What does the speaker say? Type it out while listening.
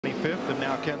25th, and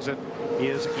now Kenseth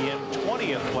is in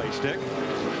 20th place, Dick.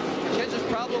 Kenseth's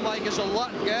problem, Mike, is a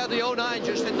lot. Yeah, the 09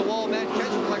 just hit the wall, man.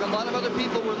 Kenseth, like a lot of other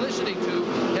people we're listening to,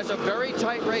 has a very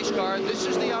tight race car. This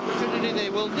is the opportunity they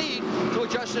will need to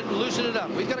adjust it and loosen it up.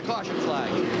 We've got a caution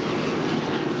flag.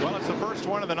 Well, it's the first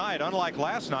one of the night. Unlike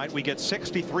last night, we get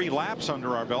 63 laps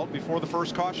under our belt before the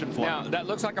first caution flag. Now, that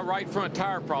looks like a right front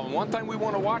tire problem. One thing we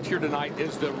want to watch here tonight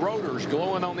is the rotors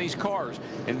glowing on these cars.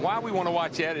 And why we want to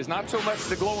watch that is not so much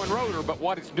the glowing rotor, but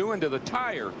what it's doing to the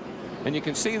tire. And you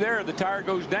can see there the tire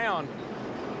goes down.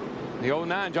 The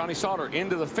 09 Johnny Sauter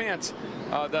into the fence.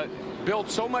 That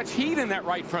builds so much heat in that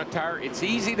right front tire, it's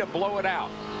easy to blow it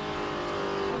out.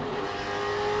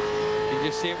 You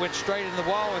just see it went straight into the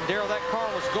wall, and Darrell, that car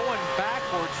was going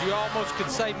backwards. You almost could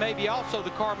say maybe also the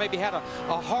car maybe had a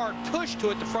hard push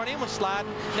to it. The front end was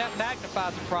sliding. That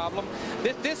magnifies the problem.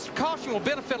 This caution will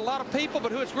benefit a lot of people,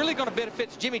 but who it's really going to benefit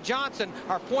is Jimmy Johnson,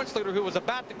 our points leader, who was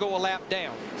about to go a lap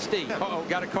down. Steve. Uh-oh,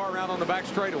 got a car around on the back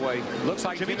straightaway. Looks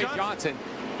like Jimmy Johnson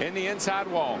in the inside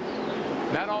wall.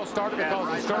 That all started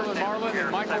because of Sterling Marlin and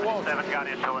Michael Walton. Got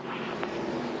into it.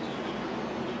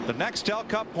 The Nextel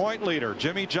Cup point leader,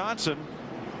 Jimmy Johnson,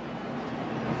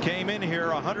 came in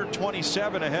here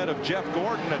 127 ahead of Jeff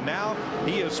Gordon, and now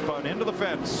he is spun into the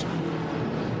fence.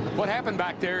 What happened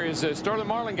back there is Sterling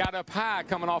Marlin got up high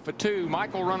coming off of 2.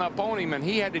 Michael run up on him, and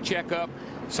he had to check up.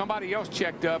 Somebody else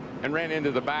checked up and ran into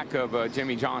the back of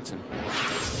Jimmy Johnson.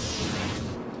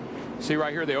 See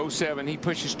right here, the 07, he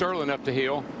pushes Sterling up the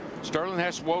hill. Sterling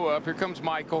has to whoa up. Here comes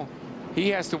Michael. He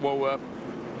has to whoa up.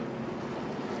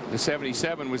 The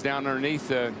 77 was down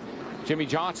underneath Jimmy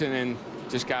Johnson and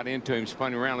just got into him,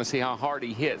 spun him around. Let's see how hard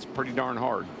he hits. Pretty darn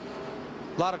hard.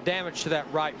 A lot of damage to that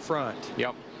right front.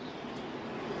 Yep.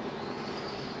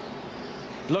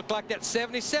 Looked like that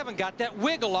 77 got that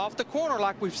wiggle off the corner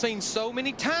like we've seen so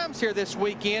many times here this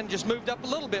weekend. Just moved up a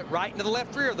little bit right into the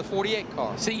left rear of the 48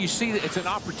 car. See, you see that it's an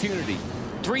opportunity.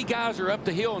 3 guys are up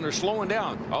the hill and they're slowing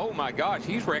down. Oh my gosh,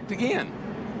 he's wrecked again.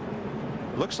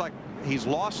 Looks like he's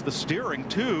lost the steering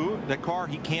to the car.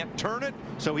 He can't turn it,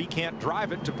 so he can't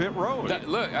drive it to pit road.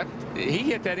 Look, he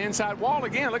hit that inside wall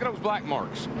again. Look at those black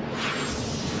marks.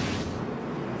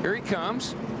 Here he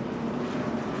comes.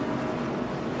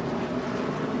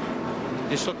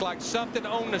 Just looked like something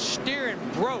on the steering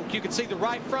broke. You can see the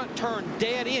right front turn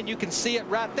dead in. You can see it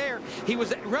right there. He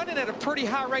was running at a pretty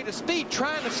high rate of speed,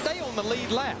 trying to stay on the lead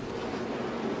lap.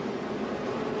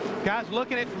 Guys,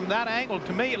 looking at it from that angle,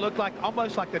 to me, it looked like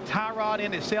almost like the tie rod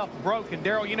in itself broke. And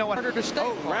Darrell, you know what? Harder to stay.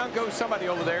 Oh, round goes somebody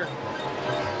over there.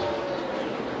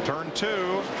 Turn 2,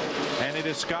 and it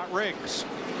is Scott Riggs.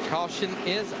 Caution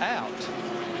is out.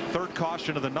 Third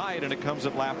caution of the night, and it comes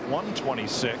at lap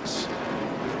 126.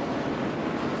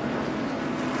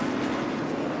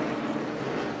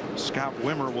 Scott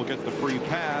Wimmer will get the free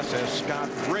pass as Scott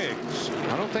Riggs.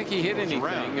 I don't think he hit anything.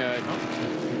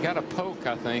 He got a poke,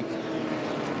 I think.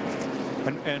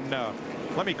 And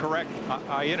let me correct,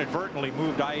 I inadvertently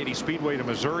moved I-80 Speedway to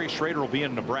Missouri. Schrader will be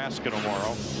in Nebraska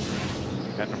tomorrow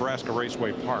at Nebraska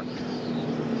Raceway Park.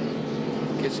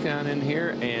 Gets down in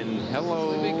here, and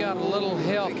hello. We got a little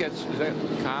help. I think is that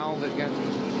Kyle that got...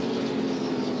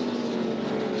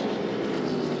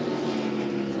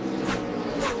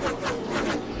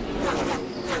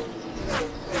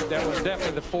 That was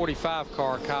definitely the 45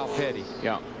 car, Kyle Petty.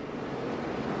 Yeah.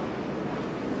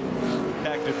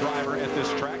 Active driver at this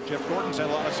track. Jeff Gordon's had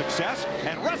a lot of success,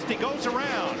 and Rusty goes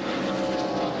around.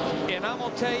 And I'm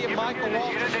going to tell you, Michael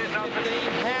Walton,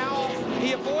 how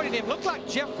he avoided him. Looked like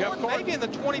Jeff Gordon maybe in the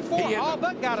 24, all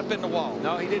but got up in the wall.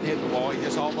 No, he didn't hit the wall. He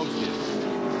just almost did.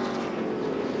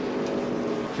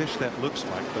 Fish that looks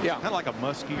like, but kind of like a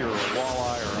muskie or a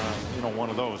walleye or you know, one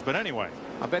of those. But anyway,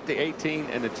 I bet the 18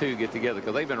 and the 2 get together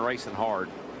because they've been racing hard.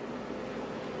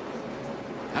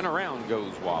 And around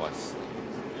goes Wallace.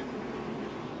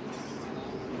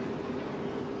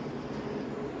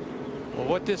 Well,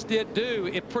 what this did do,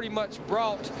 it pretty much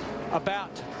brought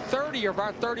about 30 of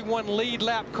our 31 lead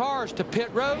lap cars to pit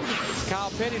road.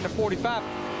 Kyle Petty in the 45.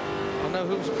 I don't know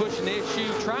who's pushing the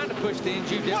issue, trying to push the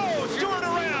issue down. Whoa, Stewart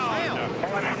around!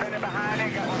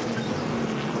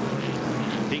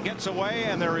 He gets away,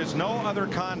 and there is no other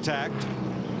contact.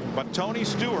 But Tony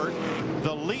Stewart,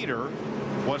 the leader,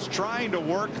 was trying to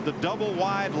work the double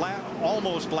wide lap,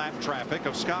 almost lap traffic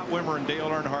of Scott Wimmer and Dale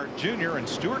Earnhardt Jr., and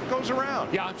Stewart goes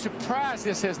around. Yeah, I'm surprised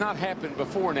this has not happened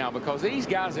before now, because these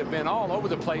guys have been all over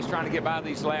the place trying to get by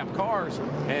these lap cars,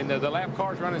 and the lap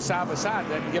cars running side by side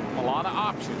doesn't give them a lot of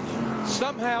options.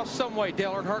 Somehow, some way,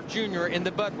 Dale Earnhardt Jr. in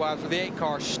the Budweiser, the 8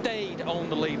 car, stayed on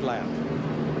the lead lap.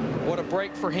 What a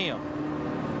break for him.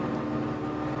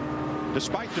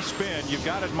 Despite the spin, you've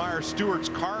got to admire Stewart's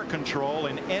car control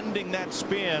in ending that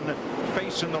spin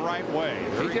facing the right way.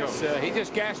 He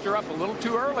just gassed her up a little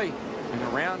too early, and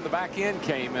around the back end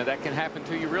came. That can happen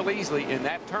to you real easily in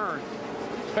that turn,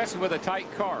 especially with a tight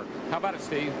car. How about it,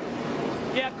 Steve?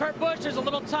 Yeah, Kurt Busch is a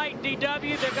little tight,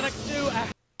 DW. They're going to do a...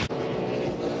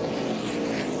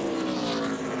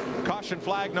 Caution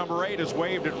flag number 8 is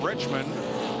waved at Richmond.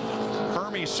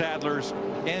 Hermie Sadler's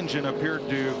engine appeared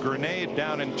to grenade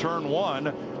down in turn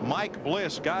 1. Mike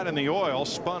Bliss got in the oil,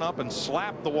 spun up and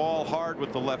slapped the wall hard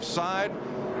with the left side,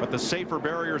 but the safer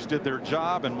barriers did their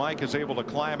job, and Mike is able to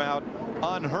climb out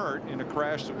unhurt in a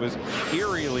crash that was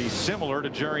eerily similar to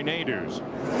Jerry Nadeau's.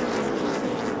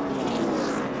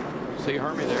 See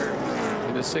Hermie there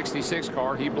in the 66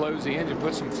 car. He blows the engine,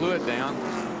 puts some fluid down.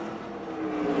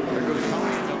 There goes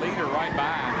Tony, the leader, right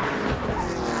by.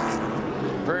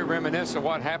 Very reminiscent of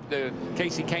what happened to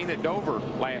Casey Kane at Dover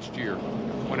last year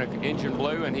when an engine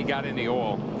blew and he got in the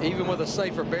oil. Even with a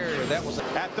safer barrier, that was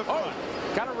At the front.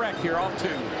 Got a wreck here off 2.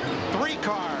 3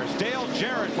 cars. Dale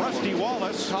Jarrett, Rusty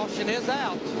Wallace. caution is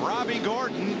out. Robbie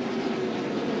Gordon.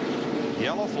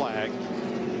 Yellow flag.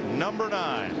 Number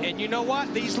 9. And you know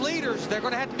what? These leaders, they're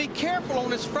going to have to be careful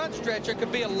on this front stretch. There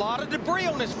could be a lot of debris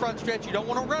on this front stretch. You don't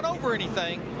want to run over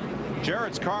anything.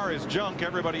 Jarrett's car is junk.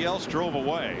 Everybody else drove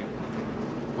away.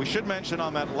 We should mention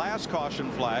on that last caution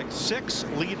flag, 6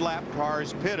 lead lap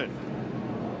cars pitted.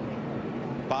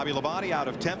 Bobby Labonte out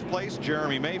of 10th place.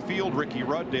 Jeremy Mayfield, Ricky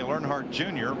Rudd, Dale Earnhardt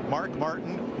Jr., Mark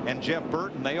Martin, and Jeff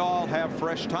Burton. They all have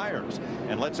fresh tires.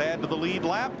 And let's add to the lead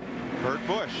lap, Kurt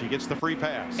Busch. He gets the free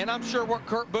pass. And I'm sure what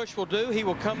Kurt Busch will do, he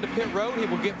will come to pit road. He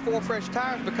will get 4 fresh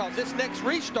tires because this next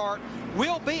restart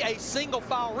will be a single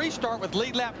file restart with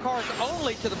lead lap cars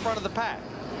only to the front of the pack.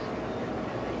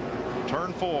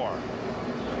 Turn 4.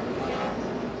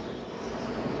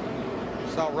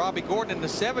 Saw Robbie Gordon in the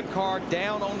 7 car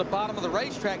down on the bottom of the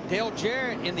racetrack. Dale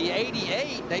Jarrett in the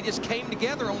 88. They just came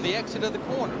together on the exit of the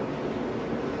corner.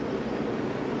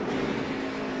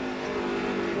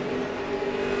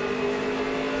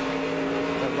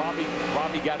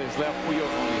 Robbie got his left wheel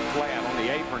on the flat on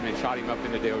the apron and shot him up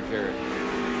into Dale Jarrett.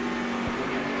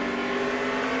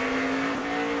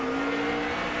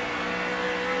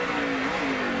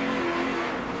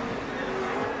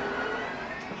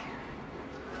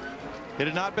 It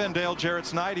had not been Dale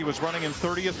Jarrett's night. He was running in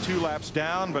 30th, 2 laps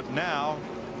down, but now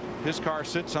his car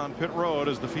sits on pit road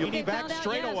as the field back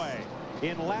straightaway.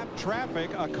 In lap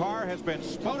traffic, a car has been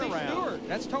spun around. Stewart.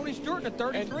 That's Tony Stewart in a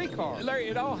 33 car. Larry,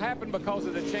 it all happened because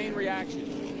of the chain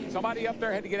reaction. Somebody up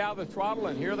there had to get out of the throttle,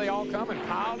 and here they all come and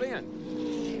piled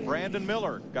in. Brandon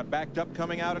Miller got backed up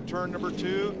coming out of turn number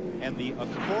 2, and the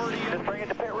accordion. Just bring it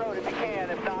to pit road if you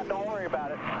can. If not, don't worry about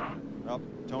it. Well,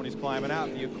 Tony's climbing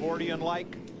out. The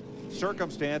accordion-like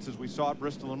circumstance, as we saw at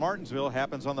Bristol and Martinsville,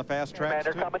 happens on the fast tracks.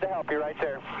 Man, they're coming to help you right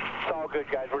there. It's all good,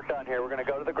 guys. We're done here. We're going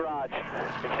to go to the garage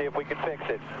and see if we can fix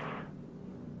it.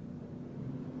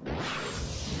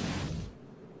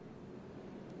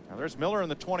 Now there's Miller in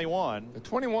the 21. The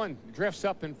 21 drifts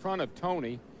up in front of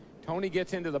Tony. Tony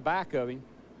gets into the back of him,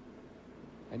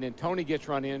 and then Tony gets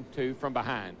run into from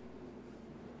behind.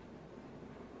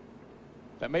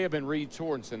 That may have been Reed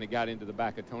Sorensen that got into the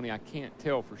back of Tony. I can't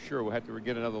tell for sure. We'll have to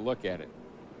get another look at it.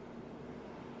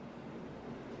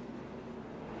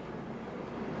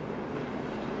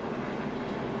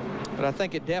 But I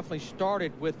think it definitely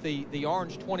started with the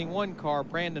orange 21 car,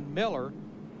 Brandon Miller.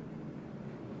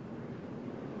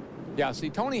 Yeah, see,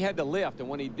 Tony had the lift, and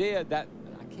when he did that,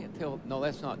 I can't tell. No,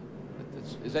 that's not.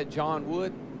 Is that John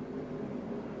Wood?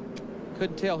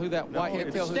 Couldn't tell who that white.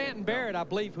 it's Stanton Barrett, I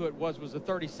believe who it was the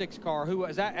 36 car, who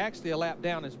was actually a lap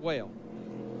down as well.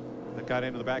 That got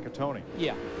into the back of Tony.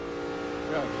 Yeah.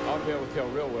 Really, I'll be able to tell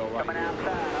real well right Coming here. outside.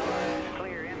 All right, it's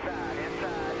clear. Inside.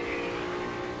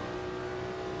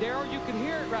 Darrell, you can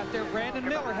hear it right there. Brandon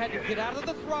Miller had to get out of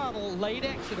the throttle, late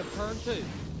exit of turn 2.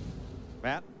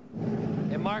 Matt?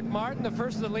 And Mark Martin, the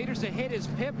first of the leaders to hit his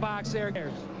pit box there.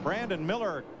 Brandon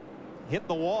Miller hit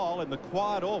the wall in the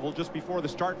quad oval just before the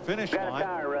start-finish Got a line.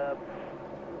 tire rub.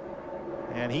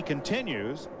 And he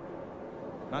continues.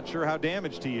 Not sure how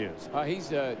damaged he is.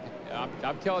 He's,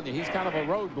 I'm telling you, he's kind of a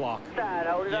roadblock. Side.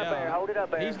 Hold it up there. Hold it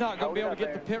up there. He's not going to be able to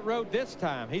get the to pit road this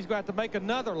time. He's going to have to make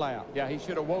another lap. Yeah, he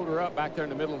should have woed her up back there in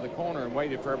the middle of the corner and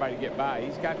waited for everybody to get by.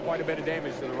 He's got quite a bit of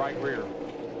damage to the right rear.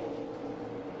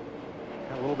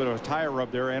 Got a little bit of a tire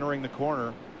rub there entering the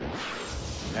corner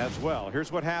as well.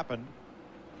 Here's what happened.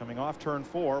 Coming off turn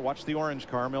 4, watch the orange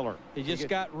car, Miller. He just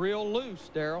got real loose,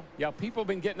 Darrell. Yeah, people have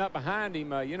been getting up behind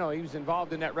him. You know, he was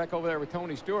involved in that wreck over there with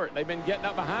Tony Stewart. They've been getting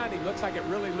up behind him. Looks like it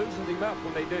really loosens him up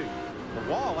when they do. The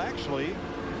wall actually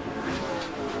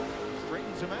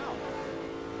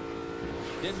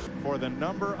For the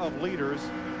number of leaders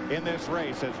in this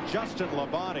race as Justin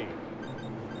Labonte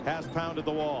has pounded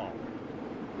the wall.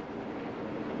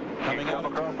 Coming out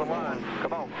across the line.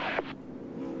 Come on.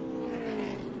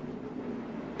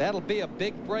 That'll be a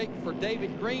big break for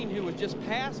David Green, who was just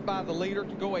passed by the leader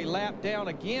to go a lap down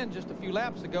again just a few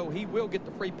laps ago. He will get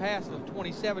the free pass of the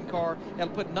 27 car.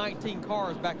 That'll put 19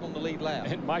 cars back on the lead lap.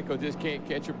 And Michael just can't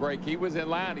catch a break. He was in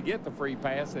line to get the free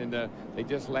pass, and they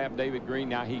just lapped David Green.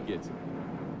 Now he gets it.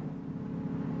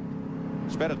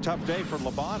 It's been a tough day for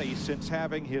Labonte since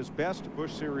having his best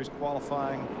Busch Series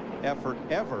qualifying effort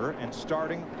ever and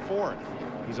starting 4th.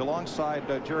 He's alongside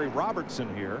Jerry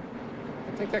Robertson here.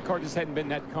 I think that car just hadn't been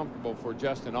that comfortable for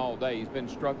Justin all day. He's been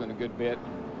struggling a good bit.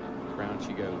 Around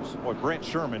she goes. Boy, Brent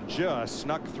Sherman just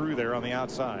snuck through there on the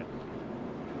outside.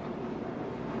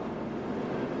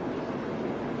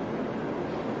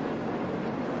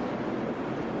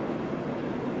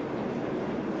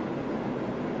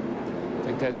 I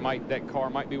think that car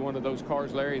might be one of those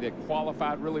cars, Larry, that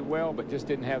qualified really well but just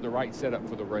didn't have the right setup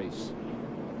for the race.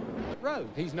 Road.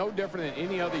 He's no different than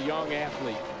any other young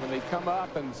athlete. When they come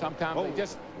up and sometimes they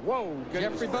just, whoa,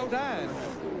 Jeffrey Bodine.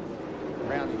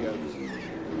 Around he goes.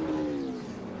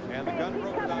 And the gun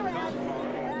broke down.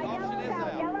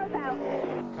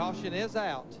 Caution is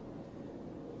out.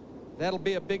 That'll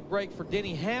be a big break for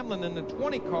Denny Hamlin in the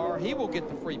 20 car. He will get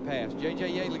the free pass.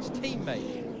 J.J. Yaley's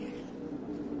teammate.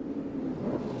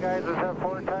 Guys, is that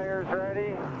 4 tires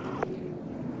ready?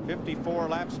 54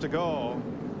 laps to go.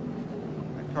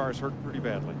 That car's hurt pretty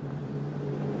badly.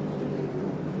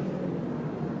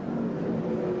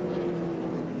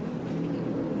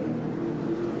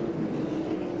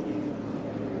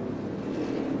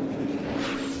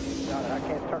 Got it. I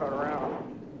can't turn it around.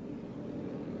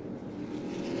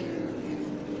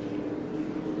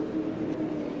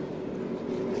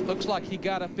 Looks like he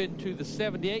got up into the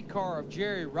 78 car of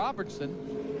Jerry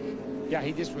Robertson. Yeah,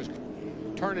 he just was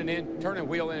turning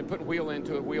wheel in, putting wheel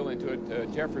into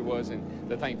it. Jeffrey was, and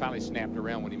the thing finally snapped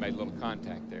around when he made a little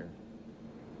contact there.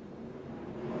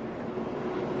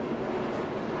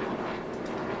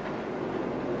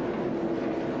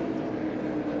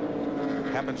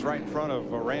 Happens right in front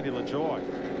of Randy LaJoie.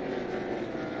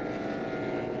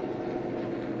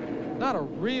 Not a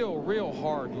real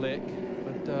hard lick,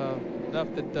 but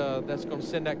enough that that's going to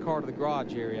send that car to the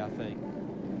garage area, I think.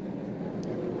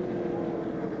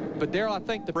 But Darrell, I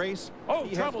think the race. Oh,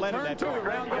 trouble, turn 2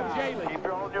 around goes Yaley. Keep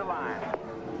rolling your line.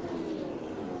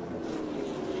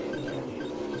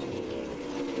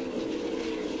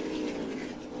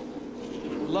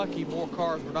 lucky more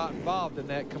cars were not involved in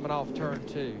that coming off turn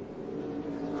 2.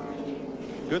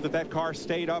 Good that that car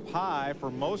stayed up high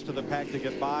for most of the pack to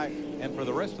get by and for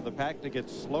the rest of the pack to get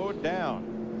slowed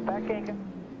down. Backing.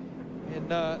 And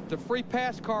the free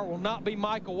pass car will not be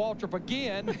Michael Waltrip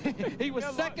again. He was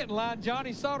second in line.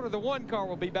 Johnny Sauter, the 1 car,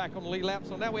 will be back on the lead lap.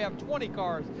 So now we have 20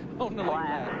 cars on the lead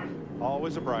lap.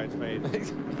 Always a bridesmaid.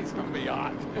 He's going to be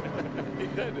hot. He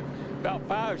did about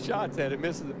 5 shots at it,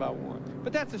 misses it by 1.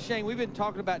 But that's a shame. We've been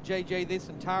talking about JJ this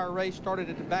entire race. Started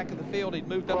at the back of the field. He'd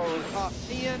moved up to the top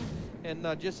 10 and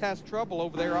just has trouble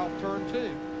over there off turn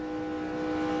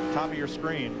 2. Top of your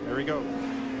screen. There he goes.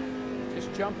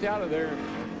 Just jumped out of there.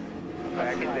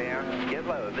 Back it down. Get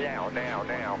low. Down, down,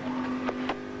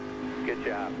 down. Good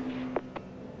job.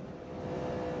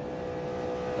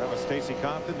 That was Stacy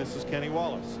Compton. This is Kenny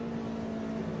Wallace.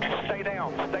 Stay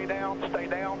down, stay down, stay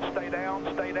down, stay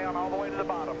down, stay down all the way to the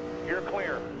bottom. You're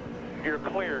clear. You're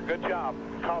clear. Good job.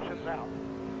 Caution's out.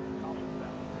 Caution's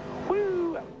out.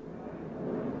 Woo!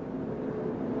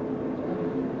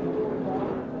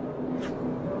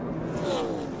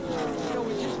 You know,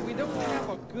 we don't have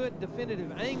a good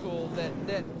definitive angle that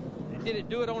did it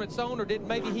do it on its own, or did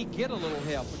maybe he get a little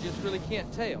help? We just really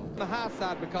can't tell. On the high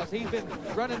side, because he's been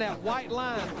running that white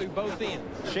line through both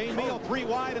ends. Shane Meal 3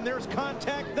 wide, and there's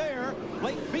contact there.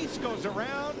 Blake Beast goes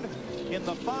around in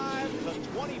the 5, the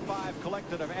 25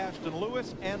 collected of Ashton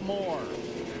Lewis and more.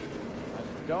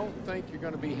 I don't think you're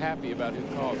going to be happy about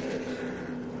who caused this.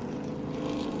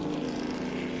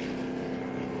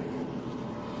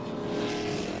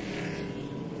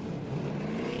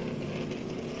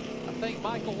 I think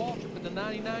Michael Waltrip in the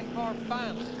 99 car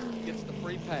finally gets the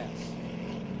free pass.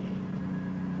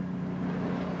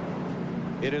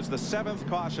 It is the 7th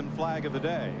caution flag of the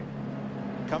day,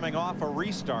 coming off a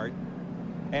restart,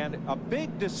 and a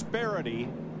big disparity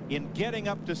in getting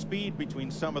up to speed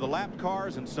between some of the lap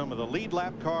cars and some of the lead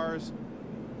lap cars.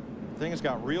 Things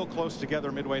got real close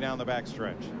together midway down the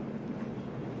backstretch.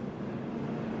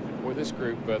 For this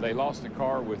group, they lost the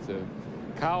car with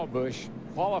Kyle Busch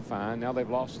qualifying. Now they've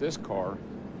lost this car,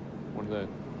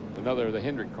 another of the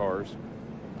Hendrick cars.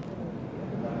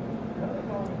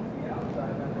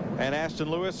 And Ashton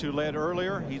Lewis, who led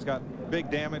earlier, he's got big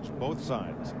damage both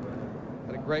sides.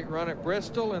 Had a great run at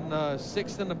Bristol and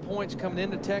 6th in the points coming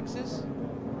into Texas.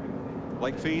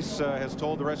 Blake Feast has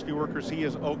told the rescue workers he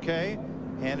is okay,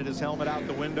 handed his helmet out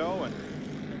the window,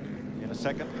 and in a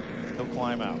second he'll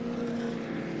climb out.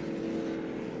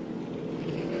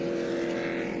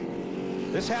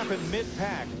 This happened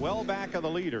mid-pack, well back of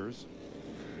the leaders.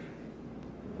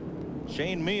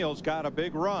 Shane Meals got a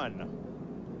big run.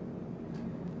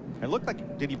 It looked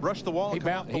like, did he brush the wall? He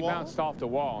bounced off the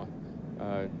wall,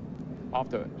 off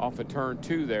the turn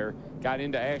 2 there, got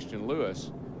into Ashton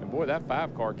Lewis, and boy, that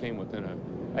 5 car came within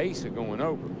an ace of going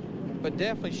over. But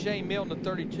definitely Shane Milton, the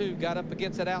 32, got up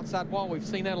against that outside wall. We've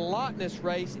seen that a lot in this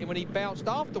race, and when he bounced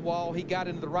off the wall, he got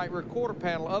into the right rear quarter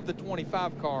panel of the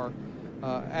 25 car,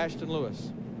 Ashton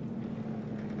Lewis.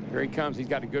 Here he comes. He's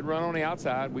got a good run on the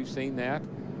outside. We've seen that.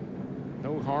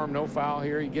 No harm, no foul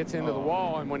here. He gets into the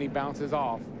wall, and when he bounces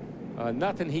off,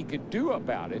 nothing he could do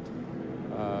about it.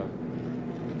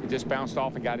 He just bounced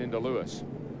off and got into Lewis.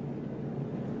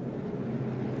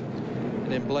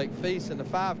 And then Blake Feast in the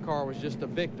 5 car was just a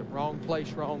victim. Wrong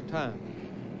place, wrong time.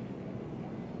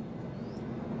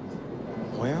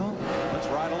 Well, let's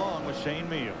ride along with Shane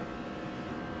Meal.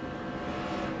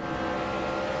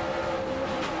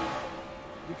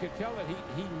 You could tell that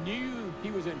he knew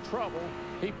he was in trouble.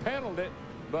 He pedaled it,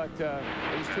 but it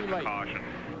was too late. Caution.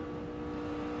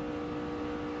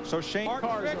 So Shane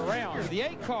Cars around. The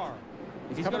 8 car.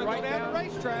 He's coming going to right go down down. the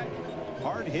racetrack.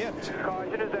 hard hit.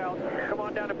 Caution is out. Come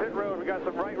on down to pit road. We got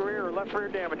some right rear or left rear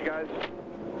damage, guys.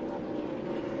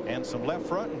 And some left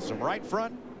front and some right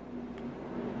front.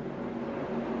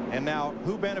 And now,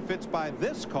 who benefits by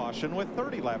this caution with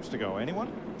 30 laps to go?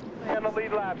 Anyone? And the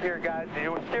lead lap here, guys.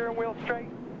 Your steering wheel straight.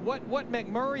 What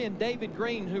McMurray and David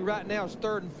Green, who right now is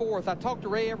 3rd and 4th, I talked to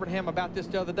Ray Evernham about this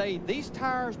the other day. These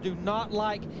tires do not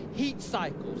like heat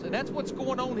cycles, and that's what's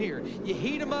going on here. You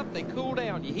heat them up, they cool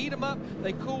down. You heat them up,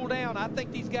 they cool down. I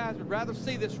think these guys would rather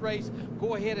see this race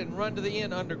go ahead and run to the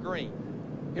end under Green.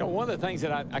 You know, one of the things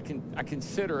that I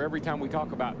consider every time we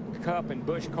talk about Cup and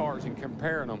Busch cars and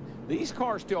comparing them, these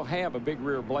cars still have a big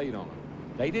rear blade on them.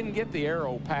 They didn't get the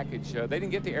aero package. They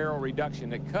didn't get the aero reduction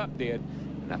that Cup did.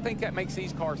 And I think that makes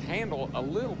these cars handle a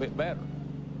little bit better.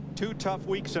 2 tough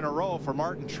weeks in a row for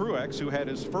Martin Truex, who had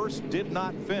his first did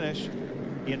not finish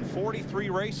in 43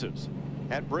 races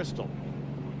at Bristol.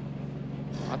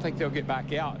 I think they'll get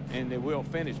back out and they will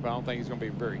finish, but I don't think it's going to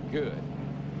be very good.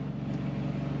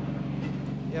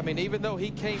 Yeah, I mean, even though he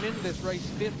came into this race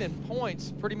 5th in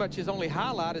points, pretty much his only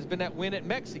highlight has been that win at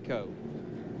Mexico.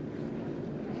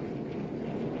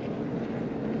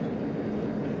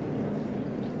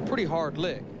 Pretty hard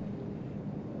lick.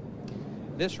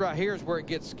 This right here is where it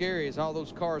gets scary, is all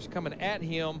those cars coming at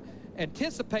him,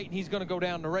 anticipating he's going to go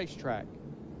down the racetrack.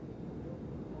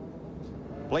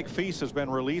 Blake Feast has been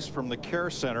released from the care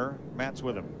center. Matt's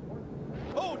with him.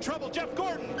 Oh, trouble. Jeff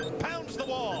Gordon pounds the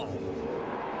wall.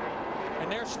 And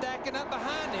they're stacking up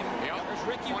behind him. Yep. There's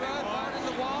Ricky Rudd guarding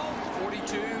the wall.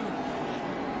 42.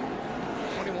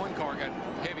 21 car got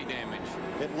heavy damage.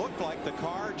 It looked like the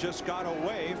car just got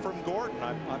away from Gordon.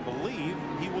 I believe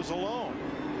he was alone.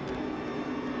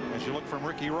 As you look from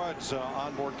Ricky Rudd's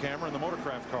onboard camera in the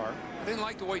Motorcraft car. I didn't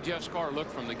like the way Jeff's car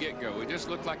looked from the get-go. It just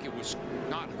looked like it was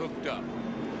not hooked up.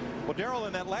 Well, Darrell,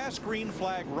 in that last green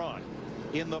flag run,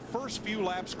 in the first few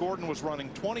laps, Gordon was running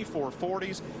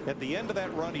 24.40s. At the end of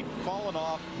that run, he'd fallen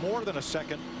off more than a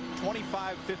second,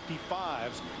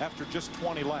 25.55s after just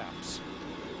 20 laps.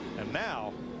 And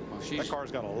now, that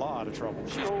car's got a lot of trouble.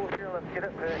 Oh, here, let's get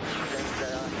it fixed.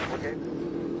 Okay.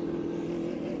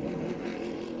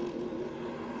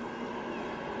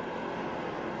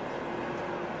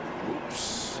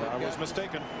 Oops, I was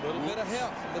mistaken. A little bit of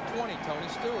help from the 20, Tony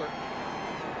Stewart.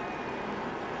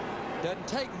 Doesn't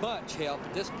take much help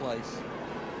at this place.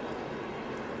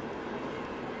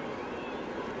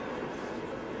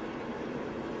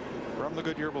 From the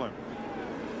Goodyear balloon.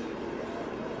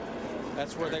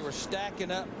 That's where they were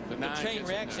stacking up the chain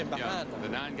reaction behind them. The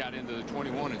 9 got into the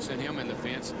 21 and sent him in the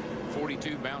fence.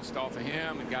 42 bounced off of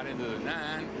him and got into the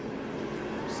 9.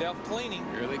 Self-cleaning.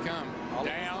 Here they come.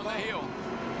 Down the hill.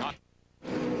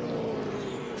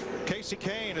 Casey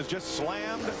Kane has just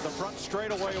slammed the front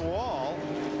straightaway wall.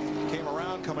 Came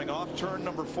around coming off turn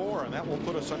number 4, and that will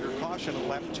put us under caution at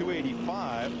lap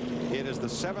 285. It is the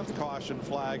 7th caution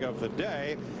flag of the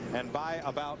day, and by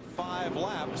about 5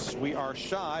 laps we are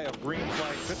shy of green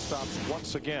flag pit stops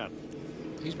once again.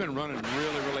 He's been running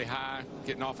really high,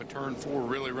 getting off of turn 4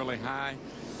 really high.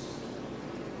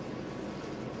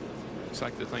 Looks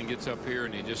like the thing gets up here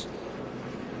and he just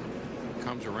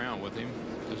comes around with him.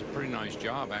 Does a pretty nice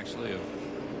job actually of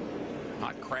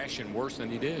not crashing worse than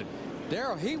he did.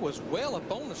 Darrell, he was well up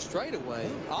on the straightaway,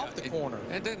 off the corner.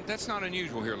 And that's not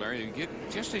unusual here, Larry.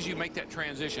 Just as you make that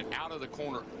transition out of the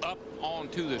corner up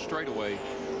onto the straightaway,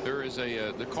 there is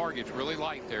the car gets really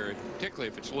light there, particularly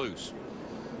if it's loose.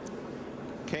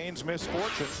 Kane's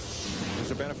misfortune is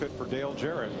a benefit for Dale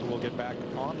Jarrett, who will get back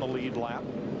on the lead lap,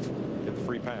 get the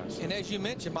free pass. And as you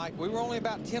mentioned, Mike, we were only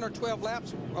about 10 or 12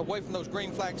 laps away from those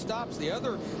green flag stops. The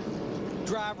other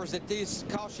drivers at this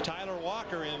caution. Tyler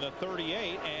Walker in the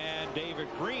 38, and David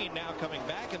Green now coming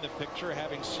back in the picture,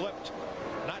 having slipped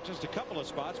not just a couple of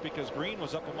spots, because Green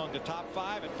was up among the top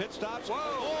 5 at pit stops.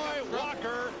 Whoa! Boy,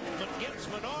 Walker gets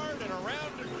Menard, and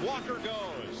around Walker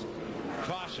goes.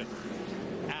 Caution.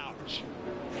 Ouch.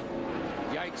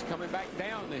 Yikes, coming back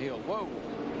down the hill. Whoa.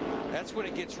 That's when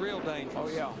it gets real dangerous. Oh,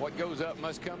 yeah. What goes up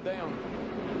must come down.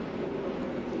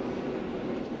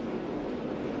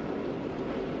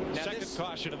 Now Second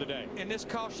caution of the day. And this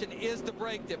caution is the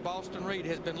break that Boston Reed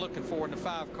has been looking for in the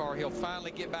 5 car. He'll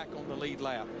finally get back on the lead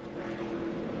lap.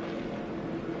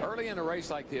 Early in a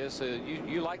race like this,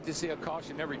 you like to see a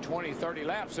caution every 20, 30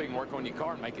 laps so you can work on your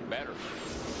car and make it better.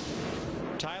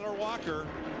 Tyler Walker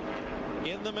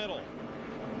in the middle.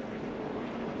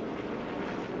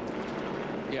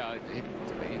 Yeah,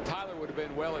 Tyler would have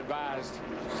been well advised.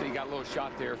 See, he got a little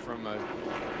shot there from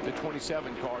the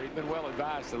 27 car. He'd been well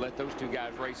advised to let those two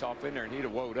guys race off in there, and he'd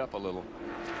have woed up a little.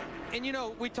 And, you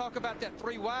know, we talk about that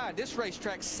 3 wide. This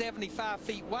racetrack's 75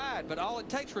 feet wide, but all it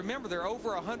takes, remember, they're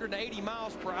over 180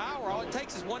 miles per hour. All it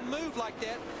takes is one move like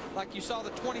that, like you saw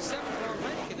the 27 car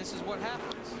make, and this is what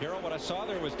happens. Carol, what I saw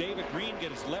there was David Green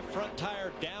get his left front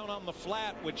tire down on the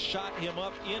flat, which shot him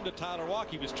up into Tyler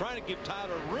Walker. He was trying to give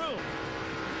Tyler room.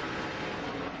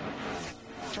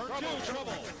 Turn 2,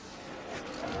 trouble.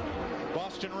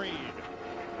 Boston Reed.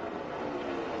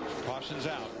 Caution's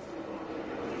out.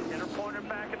 Center pointer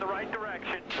back in the right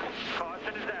direction.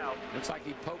 Caution is out. Looks like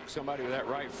he poked somebody with that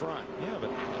right front. Yeah, but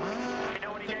You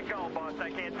know when you get going, boss. I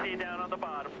can't see you down on the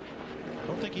bottom. I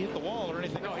don't think he hit the wall or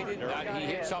anything. No, he didn't. He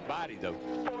hit somebody, though.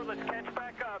 4, let's catch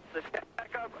back up. Let's catch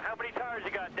back up. How many tires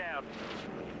you got down?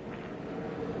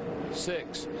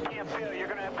 6. Can't feel. You're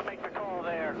going to have to make the call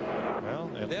there. Well,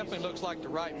 It definitely looks like the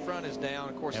right front is down.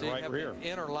 Of course, And they right have rear. an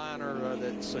inner liner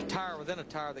that's a tire within a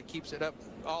tire that keeps it up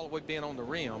all the way being on the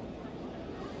rim.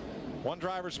 one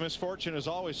driver's misfortune is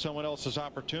always someone else's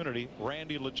opportunity.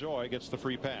 Randy LaJoy gets the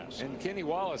free pass. And Kenny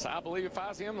Wallace, I believe if I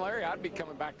was him, Larry, I'd be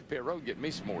coming back to pit road getting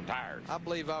me some more tires. I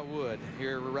believe I would.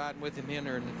 Here we're riding with him in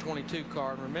there in the 22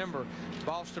 car. And remember,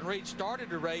 Boston Reed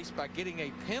started the race by getting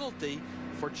a penalty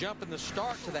for jumping the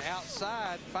start to the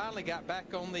outside. Finally got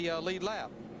back on the lead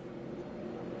lap.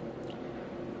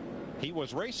 He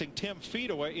was racing Tim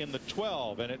Fedewa in the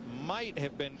 12, and it might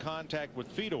have been contact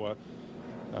with Fedewa.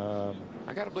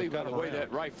 I got to believe by the way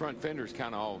that right front fender's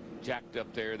kind of all jacked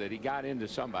up there that he got into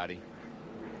somebody.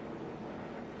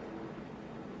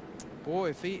 Boy,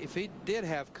 if he did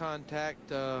have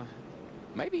contact.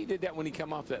 Maybe he did that when he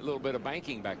come off that little bit of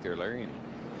banking back there, Larry, and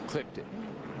clipped it.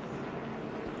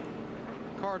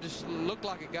 Car just looked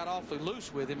like it got awfully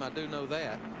loose with him. I do know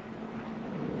that.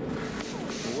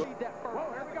 Whoa,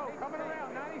 here we go. Coming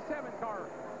around, 97 car.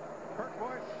 Kurt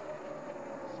Busch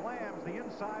slams the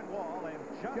inside wall, and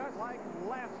just like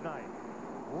last night,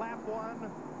 lap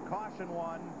 1, caution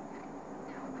 1,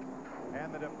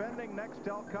 and the defending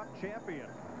Nextel Cup champion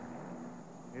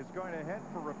is going to head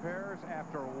for repairs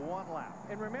after 1 lap.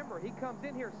 And remember, he comes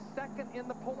in here second in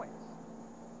the points.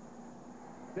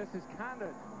 This is kind of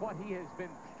what he has been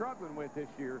struggling with this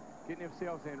year, getting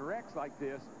himself in wrecks like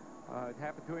this. It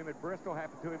happened to him at Bristol,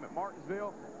 happened to him at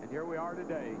Martinsville, and here we are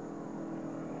today.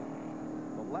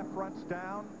 The left front's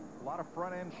down, a lot of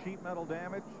front end sheet metal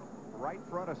damage, right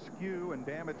front askew, and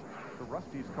damage to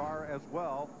Rusty's car as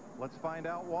well. Let's find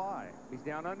out why. He's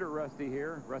down under Rusty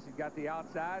here. Rusty's got the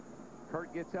outside.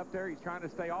 Kurt gets up there. He's trying to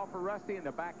stay off of Rusty, and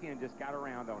the back end just got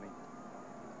around on him.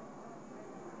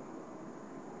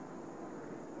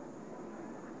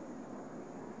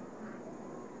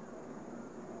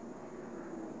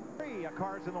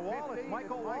 Cars in the wall. It's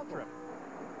Michael Waltrip.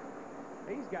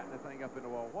 He's gotten the thing up in the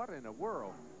wall. What in the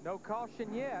world? No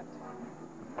caution yet.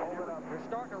 They're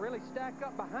starting to really stack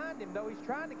up behind him, though. He's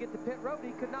trying to get to pit road.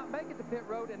 He could not make it to pit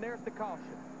road, and there's the caution.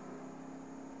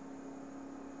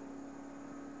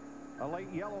 A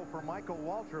late yellow for Michael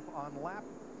Waltrip on lap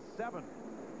 7.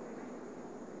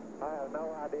 I have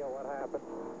no idea what happened.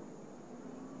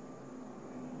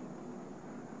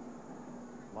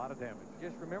 A lot of damage.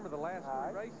 Just remember the last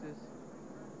 3 races,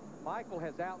 Michael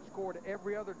has outscored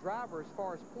every other driver as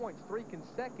far as points, 3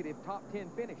 consecutive top 10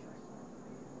 finishes.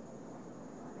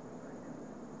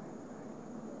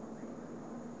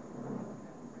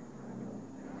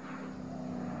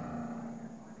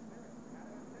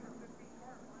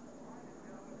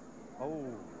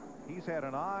 he's had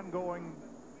an ongoing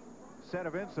set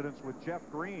of incidents with Jeff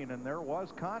Green, and there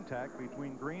was contact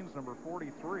between Green's number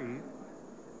 43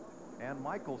 and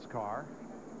Michael's car,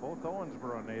 both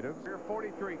Owensboro natives. Here,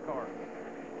 43 car.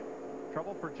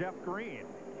 Trouble for Jeff Green.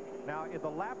 Now, in the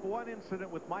lap 1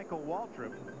 incident with Michael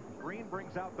Waltrip, Green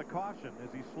brings out the caution as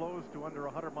he slows to under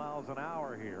 100 miles an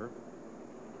hour here.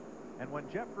 And when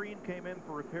Jeff Green came in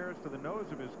for repairs to the nose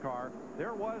of his car,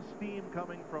 there was steam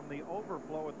coming from the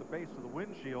overflow at the base of the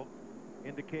windshield,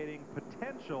 indicating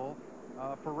potential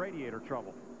for radiator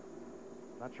trouble.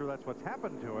 Not sure that's what's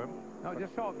happened to him. No,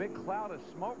 just saw a big cloud of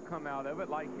smoke come out of it,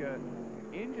 like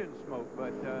engine smoke,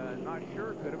 but not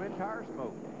sure. Could have been tire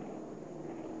smoke.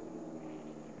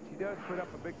 She does put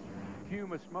up a big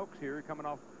fume of smokes here coming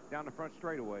off down the front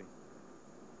straightaway.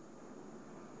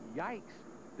 Yikes.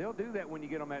 They'll do that when you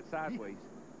get them that sideways.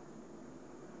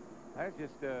 That's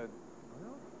just a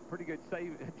pretty good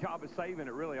job of saving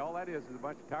it, really. All that is a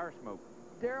bunch of tire smoke.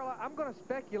 Darrell, I'm going to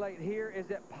speculate here. Is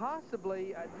that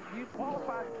possibly you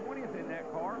qualified 20th in that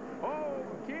car? Oh,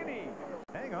 Kenny!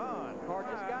 Hang on. Car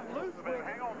just got loose with it.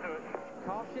 Hang on to it.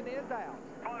 Caution is out.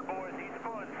 Fun, boys. He's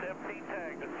fun. 17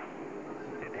 tagged.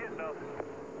 Didn't hit nothing.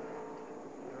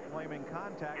 They're claiming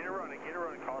contact. Get it running. Get it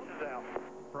running. Caution's out.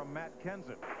 From Matt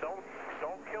Kenseth.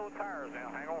 Don't kill the tires now.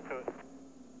 Hang on to it.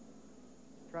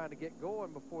 Trying to get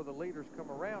going before the leaders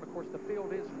come around. Of course, the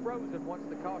field is frozen once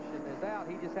the caution is out.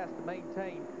 He just has to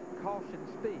maintain caution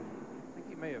speed. I think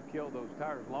he may have killed those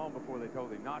tires long before they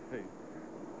told him not to.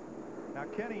 Now,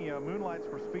 Kenny moonlights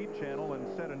for Speed Channel and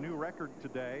set a new record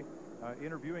today,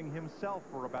 interviewing himself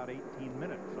for about 18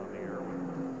 minutes on the air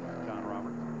with John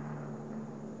Roberts.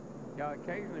 Yeah,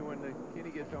 occasionally when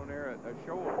Kenny gets on there, a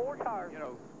show will, 4 tires. You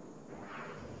know,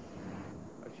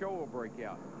 a show will break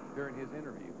out during his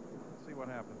interview. Let's see what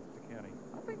happens to Kenny.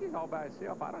 I think he's all by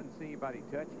himself. I don't see anybody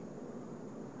touch him.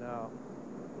 No.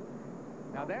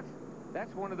 Now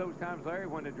that's one of those times, Larry,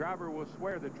 when the driver will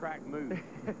swear the track moved.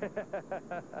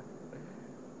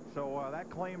 So that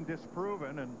claim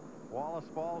disproven, and Wallace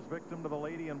falls victim to the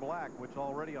lady in black, which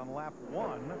already on lap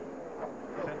 1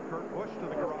 sent Kurt Busch to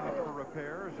the garage for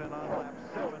repairs, and on lap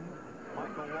 7,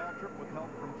 Michael Waltrip with help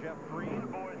from Jeff Green.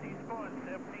 Boys, he's fun.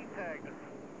 17 tagged.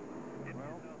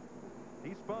 Well,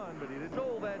 he spun, but he didn't.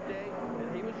 Soul that day,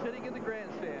 and he was sitting in the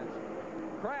grandstands.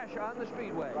 Crash on the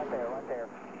speedway. Right there.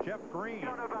 Jeff Green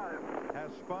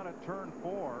has spun at turn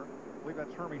 4. I believe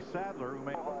that's Hermie Sadler, who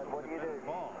may also have been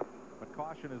involved. But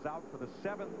caution is out for the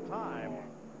 7th time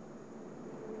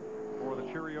for the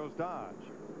Cheerios Dodge.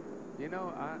 You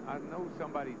know, I know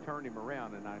somebody turned him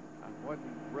around, and I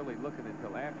wasn't really looking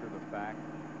until after the fact.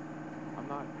 I'm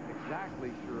not exactly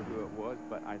sure who it was,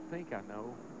 but I think I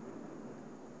know.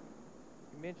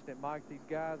 You mentioned it, Mike. These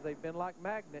guys, they've been like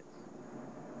magnets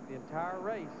the entire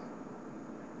race.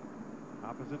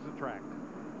 Opposites attract.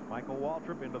 Michael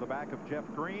Waltrip into the back of Jeff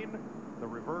Green. The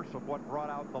reverse of what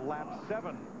brought out the lap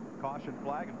 7 caution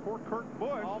flag. And poor Kurt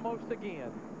Busch. Almost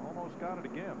again. Almost got it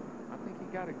again. I think he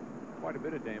got quite a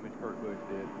bit of damage, Kurt Busch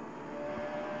did.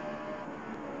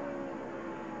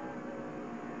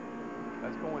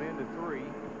 That's going into 3.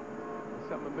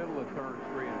 It's up in the middle of turns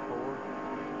 3 and 4.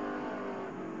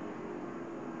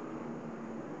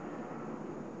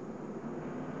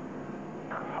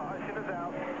 Caution is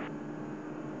out.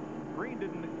 Green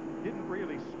didn't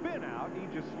really spin out. He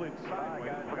just slid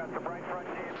sideways. Guys, we got the bright front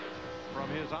end. From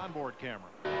his onboard camera.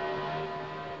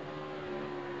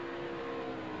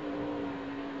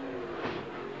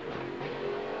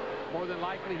 More than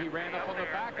likely, he ran up on the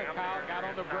back of Kyle, got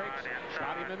on the brakes,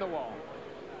 shot him in the wall.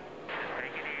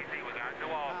 Take it easy. We got the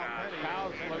wall, guys.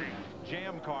 Kyle's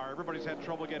jam car. Everybody's had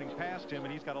trouble getting past him,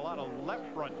 and he's got a lot of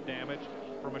left front damage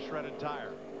from a shredded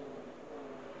tire.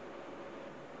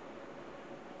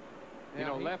 You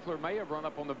know, Leffler may have run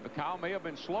up on the, Kyle may have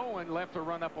been slowing. Leffler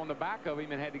run up on the back of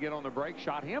him and had to get on the brake,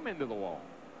 shot him into the wall.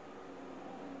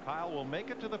 Kyle will make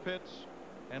it to the pits,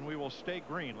 and we will stay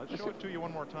green. Let's show it to you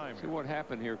one more time. See what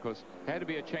happened here, because it had to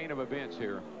be a chain of events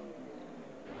here.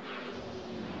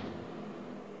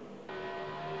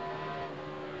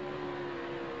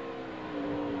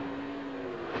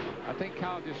 I think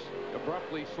Kyle just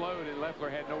abruptly slowed, and Leffler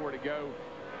had nowhere to go.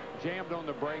 Jammed on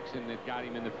the brakes, and it got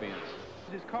him in the fence.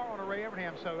 His car on a Ray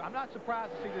Evernham, so I'm not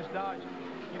surprised to see this Dodge,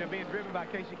 you know, being driven by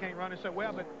Casey Kane running so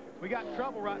well. But we got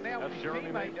trouble right now with his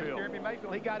teammate, Jeremy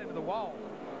Mayfield. He got into the wall.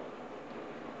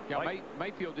 Yeah,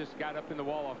 Mayfield just got up in the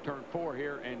wall off turn 4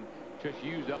 here and just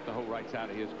used up the whole right side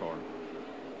of his car.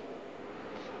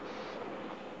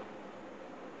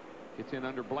 Gets in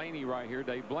under Blaney right here.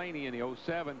 Dave Blaney in the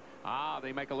 07.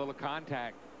 They make a little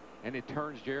contact, and it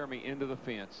turns Jeremy into the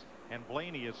fence. And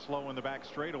Blaney is slow in the back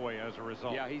straightaway as a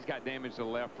result. Yeah, he's got damage to the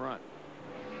left front.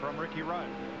 From Ricky Rudd.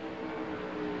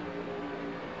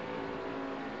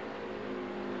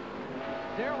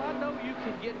 Daryl, I know you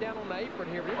can get down on the apron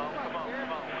here, but Come on.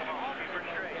 Keep her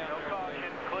straight. No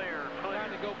caution. Clear.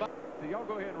 trying to go by. So y'all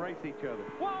go ahead and race each other.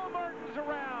 Whoa, Martin's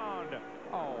around.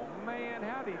 Oh, man,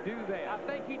 how'd he do that? I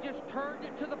think he just turned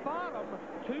it to the bottom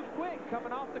too quick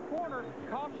coming off the corner.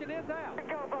 Caution is out.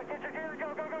 Go, Buck. Get your gear.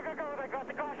 Go. They got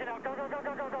the caution out.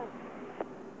 Go.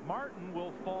 Martin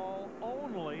will fall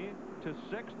only to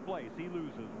 6th place. He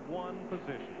loses 1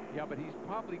 position. Yeah, but he's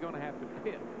probably going to have to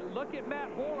pit. Look at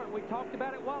Matt Borland. We talked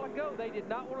about it a while ago. They did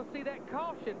not want to see that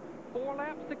caution. 4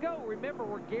 laps to go. Remember,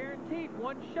 we're guaranteed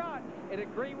 1 shot at a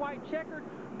green-white checkered.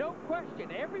 No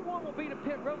question. Everyone will be to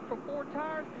pit road for 4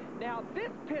 tires. Now, this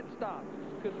pit stop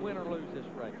could win or lose this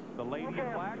race. The lady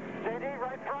in black. JD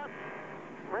right front.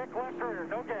 Rick left rear.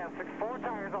 No gas. 4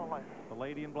 tires only. The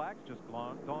lady in black's just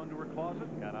gone to her closet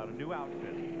and got out a new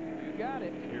outfit. You got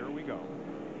it. Here we go.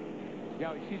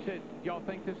 Yeah, she said, y'all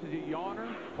think this is a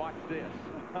yawner? Watch this.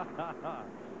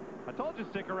 I told you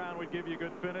stick around, we'd give you a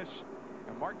good finish.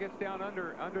 And Mark gets down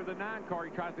under the 9 car.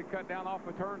 He tries to cut down off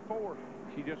of turn 4.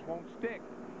 She just won't stick.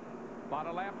 A lot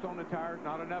of laps on the tires,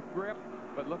 not enough grip,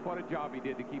 but look what a job he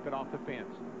did to keep it off the fence.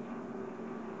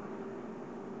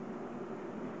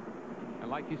 And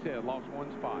like you said, lost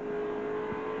 1 spot.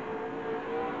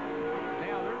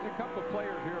 Now, there's a couple of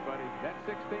players here, buddy. That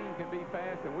 16 can be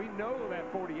fast, and we know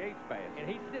that 48's fast. And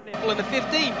he's sitting there. Well, in the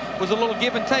 15 was a little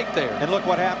give and take there. And look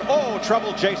what happened. Oh,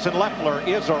 trouble. Jason Leffler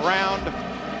is around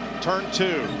turn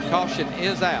 2. Caution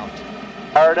is out.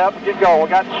 Fired up. Get going. We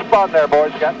got spun there,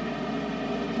 boys.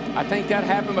 I think that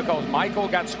happened because Michael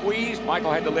got squeezed.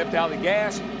 Michael had to lift out the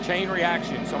gas. Chain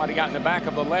reaction. Somebody got in the back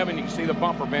of 11. You can see the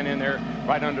bumper bent in there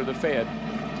right under the Fed.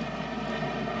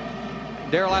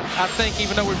 Daryl, I think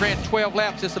even though we ran 12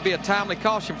 laps, this will be a timely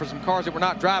caution for some cars that were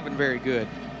not driving very good.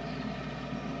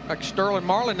 Like Sterling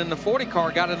Marlin in the 40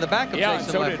 car got in the back of Jason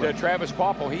Jason Leffler. And so did Travis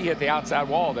Quapple. He hit the outside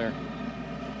wall there.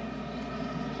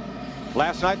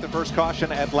 Last night, the first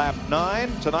caution at lap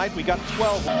 9. Tonight, we got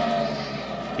 12.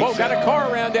 Whoa, got a car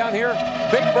around down here.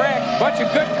 Big wreck, bunch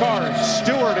of good cars.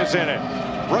 Stewart is in it.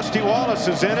 Rusty Wallace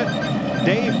is in it.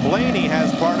 Dave Blaney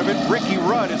has part of it. Ricky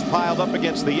Rudd is piled up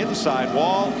against the inside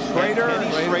wall. Schrader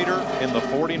in the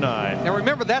 49. Now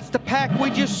remember, that's the pack we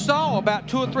just saw about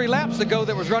 2 or 3 laps ago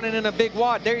that was running in a big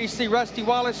wad. There you see Rusty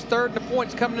Wallace, 3rd in the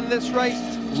points coming in this race.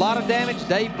 A lot of damage.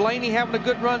 Dave Blaney having a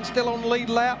good run, still on the lead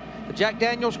lap. The Jack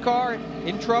Daniels car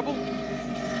in trouble.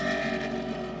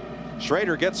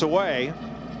 Schrader gets away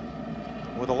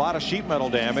with a lot of sheet metal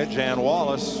damage, and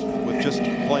Wallace with just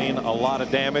plain a lot of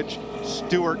damage.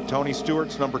 Stewart, Tony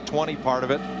Stewart's number 20, part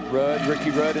of it.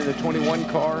 Ricky Rudd in the 21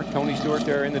 car. Tony Stewart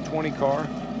there in the 20 car.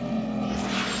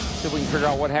 See if we can figure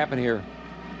out what happened here.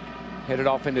 Headed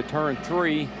off into turn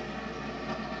 3.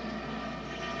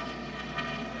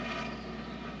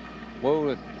 Whoa,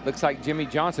 it looks like Jimmy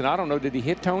Johnson. I don't know, did he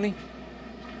hit Tony?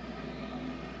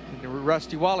 And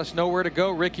Rusty Wallace nowhere to go.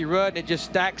 Ricky Rudd, and it just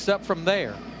stacks up from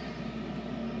there.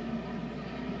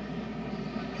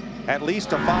 At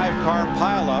least a 5-car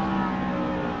pileup.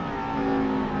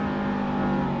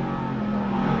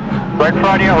 Right in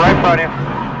front of you.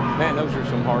 Man, those are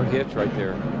some hard hits right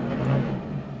there.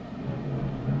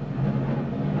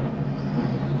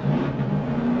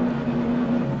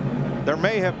 There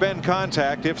may have been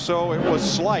contact. If so, it was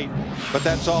slight, but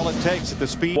that's all it takes at the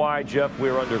speed. Why, Jeff,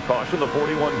 we're under caution. The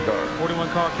 41 car. 41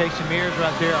 car, Casey Mears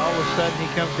right there. All of a sudden, he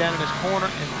comes down in his corner,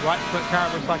 and right front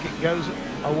tire looks like it goes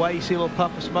away. You see a little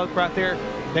puff of smoke right there.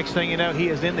 Next thing you know, he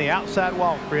is in the outside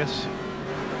wall, Chris.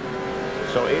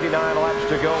 So 89 laps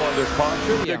to go under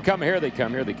caution. Yeah. Here they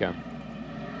come.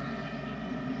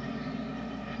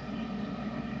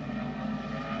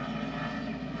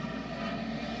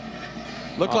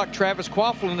 Looked like Travis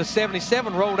Quaffle in the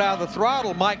 77 rolled out of the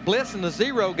throttle. Mike Bliss in the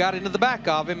 0 got into the back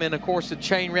of him. And, of course, the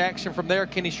chain reaction from there.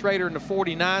 Kenny Schrader in the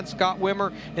 49. Scott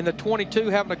Wimmer in the 22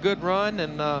 having a good run.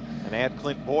 And add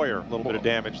Clint Boyer. A little bit of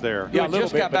damage there. Yeah,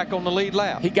 just got back on the lead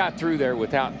lap. He got through there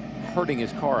without hurting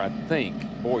his car, I think.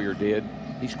 Boyer did.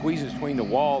 He squeezes between the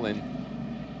wall and...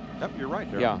 Yep, you're right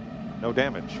there. Yeah. No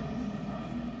damage.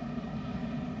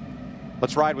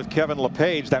 Let's ride with Kevin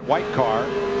LePage, that white car.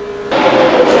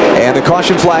 And the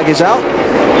caution flag is out.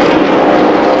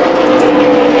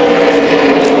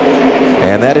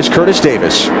 And that is Curtis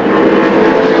Davis.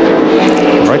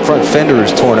 Right front fender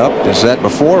is torn up. Is that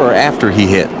before or after he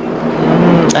hit?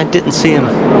 I didn't see him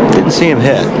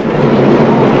hit.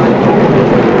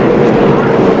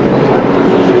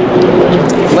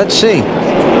 Let's see.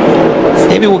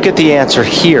 Maybe we'll get the answer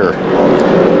here.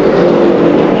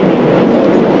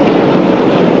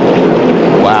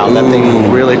 Wow, that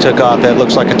thing really took off. That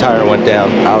looks like a tire went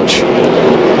down. Ouch.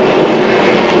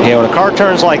 Yeah, when a car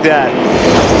turns like that,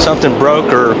 something broke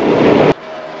or...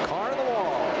 Car on the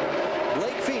wall.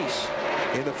 Blake Feast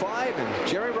in the 5 and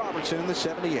Jerry Robertson in the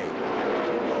 78.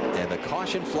 And the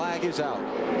caution flag is out.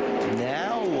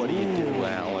 Now what do you do,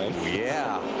 Alan?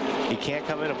 Yeah. You can't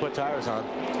come in and put tires on.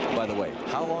 By the way,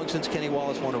 how long since Kenny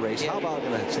Wallace won a race? How about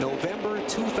it's November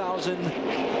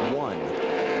 2001?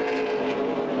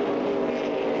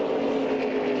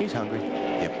 He's hungry.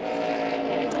 Yep.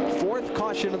 4th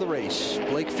caution of the race.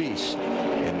 Blake Feast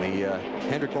in the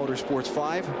Hendrick Motorsports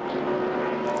 5.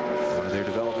 One of their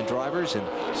development drivers, and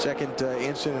 2nd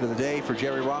incident of the day for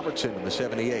Jerry Robertson in the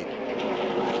 78.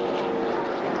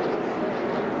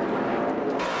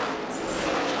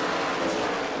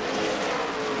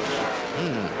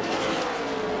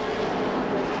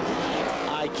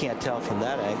 I can't tell from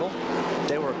that angle.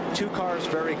 They were 2 cars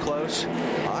very close.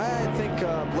 I think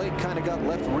Blake kind of got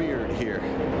left reared here.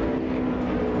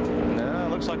 No,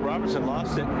 it looks like Robertson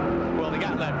lost it. Well, he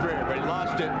got left reared, but he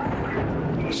lost it.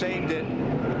 Saved it.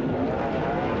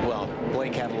 Well,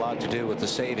 Blake had a lot to do with the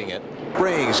saving it.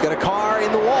 Briggs got a car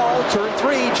in the wall. Turn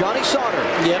 3, Johnny Sauter.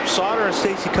 Yep, Sauter and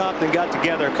Stacy Compton got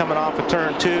together coming off of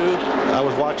turn 2. I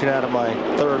was watching out of my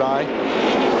third eye.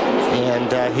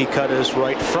 And he cut his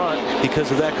right front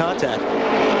because of that contact.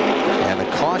 And the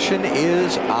caution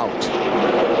is out.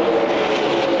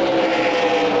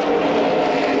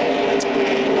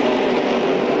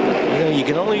 You know, you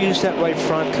can only use that right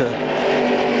front to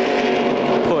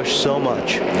push so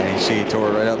much. Yeah, you see he tore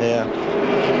it right up. Yeah.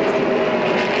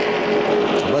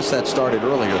 Unless that started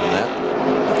earlier than that.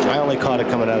 I only caught it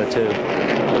coming out of 2.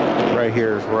 Right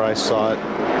here is where I saw it.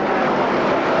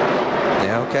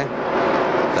 Yeah, okay.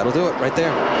 That'll do it right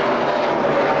there.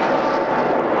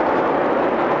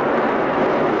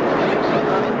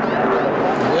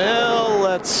 Well,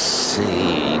 let's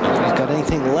see. Nobody's got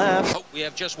anything left. Oh, we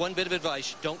have just one bit of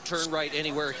advice. Don't turn right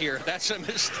anywhere here. That's a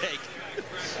mistake.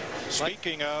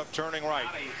 Speaking of turning right,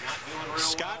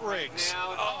 Scott Riggs.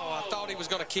 Oh, I thought he was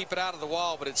going to keep it out of the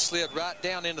wall, but it slid right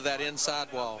down into that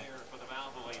inside wall.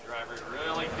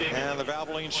 And the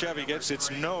Valvoline Chevy gets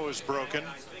its nose broken.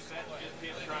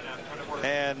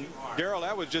 And Darrell,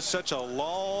 that was just such a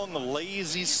long,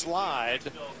 lazy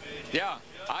slide. Yeah,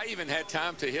 I even had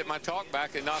time to hit my talk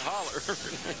back and not holler.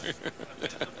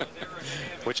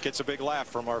 Which gets a big laugh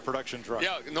from our production truck.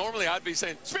 Yeah, normally I'd be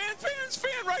saying, spin, spin,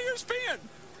 spin, right here, spin.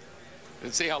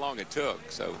 And see how long it took,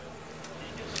 so.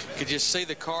 Could just see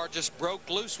the car just broke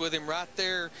loose with him right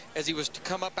there as he was to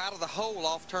come up out of the hole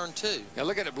off turn 2. Now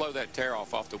look at it blow that tear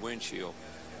off the windshield.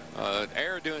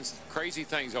 Air doing crazy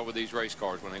things over these race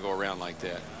cars when they go around like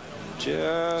that.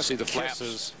 Just see the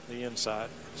flaps, the inside.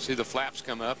 See the flaps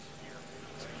come up.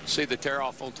 See the tear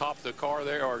off on top of the car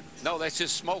there, or no, that's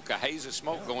just smoke, a haze of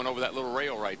smoke going over that little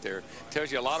rail right there. Tells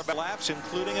you a lot about laps,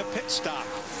 including a pit stop.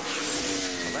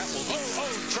 So that will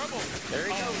trouble. There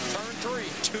he goes, turn 3.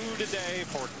 2 today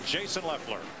for Jason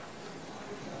Leffler.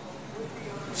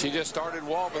 She just started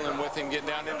wobbling with him getting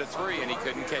down into 3, and he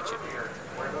couldn't catch it.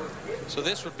 So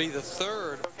this would be the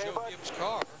 3rd Joe Gibbs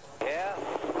car. Yeah,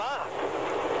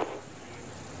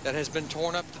 that has been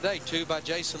torn up today. 2 by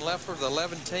Jason Leffler, the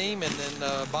 11 team, and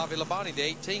then Bobby Labonte, the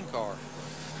 18 car.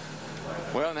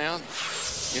 Well, now,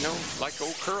 you know, like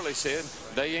old Curly said,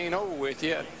 they ain't over with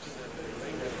yet.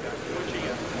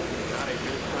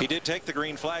 He did take the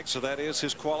green flag, so that is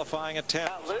his qualifying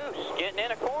attempt. loose, getting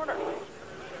in a corner.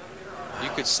 You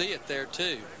could see it there,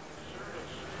 too.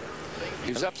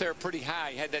 He was up there pretty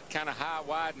high. He had that kind of high,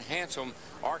 wide, and handsome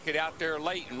arc it out there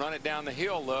late and run it down the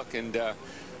hill look, and that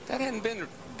hadn't been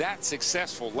that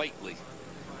successful lately.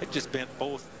 It just bent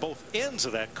both ends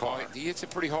of that car. He hits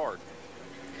it pretty hard.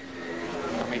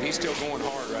 I mean, he's still going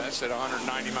hard, right? That's at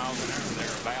 190 miles an hour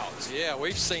thereabouts. Yeah,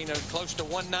 we've seen it close to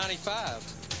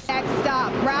 195. Next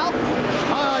stop, Ralph.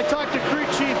 I talked to crew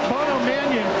chief Bono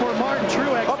Mannion for Martin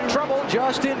Truex. Up trouble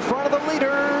just in front of the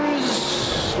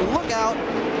leaders. Look out.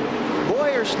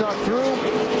 Boyer snuck through.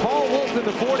 Paul Wolf in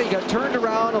the 40 got turned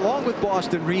around along with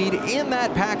Boston Reed in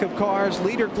that pack of cars.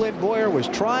 Leader Clint Boyer was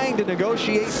trying to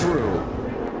negotiate through.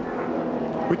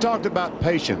 We talked about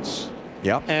patience.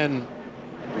 Yep.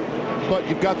 But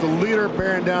you've got the leader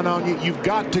bearing down on you. You've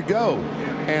got to go.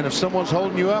 And if someone's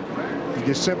holding you up, you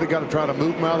just simply got to try to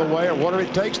move them out of the way or whatever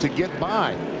it takes to get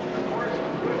by.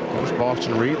 There's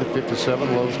Boston Reed, the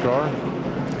 57 Lowe's car.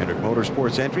 Hendrick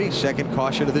Motorsports entry. 2nd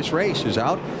caution of this race is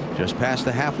out just past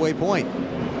the halfway point.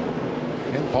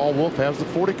 And Paul Wolf has the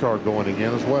 40 car going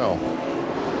again as well.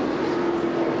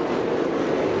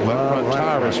 Left front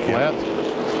tire is flat.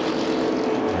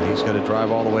 And he's going to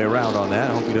drive all the way around on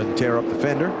that. I hope he doesn't tear up the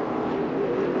fender.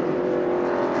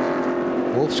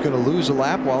 Wolf's going to lose a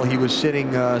lap while he was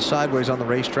sitting sideways on the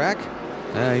racetrack.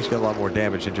 He's got a lot more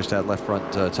damage than just that left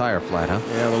front tire flat, huh?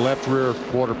 Yeah, the left rear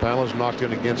quarter panel is knocked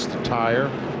in against the tire.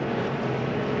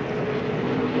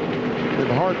 They have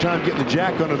a hard time getting the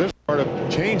jack under this car to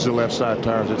change the left side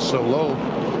tires. It's so low.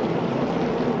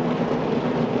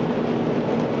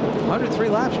 103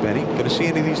 laps, Benny. Going to see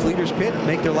any of these leaders pit and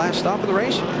make their last stop of the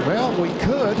race? Well, we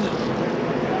could.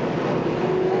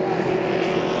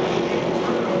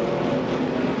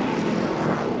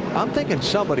 I'm thinking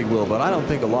somebody will, but I don't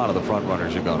think a lot of the front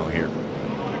runners are going to here.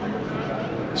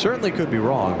 Certainly could be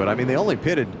wrong, but I mean, they only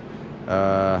pitted,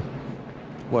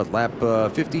 what, lap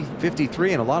 50,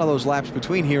 53, and a lot of those laps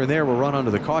between here and there were run under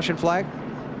the caution flag.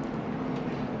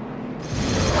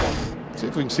 See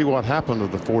if we can see what happened to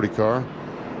the 40 car.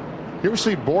 Here we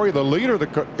see Bory, the leader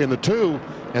in the 2,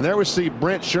 and there we see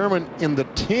Brent Sherman in the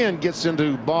 10 gets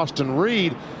into Boston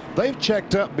Reed. They've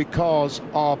checked up because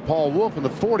of Paul Wolf in the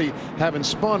 40 having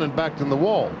spun and backed in the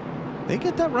wall. They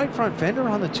get that right front fender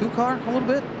on the 2 car a little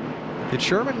bit. Did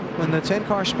Sherman, when the 10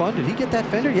 car spun, did he get that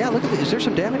fender? Yeah, look at this. Is there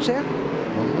some damage there?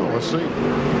 Well, let's see.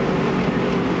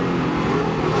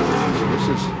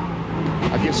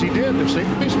 I guess he did. There seemed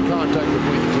to be some contact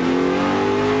between the 2.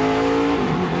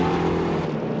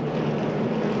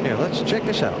 Yeah, let's check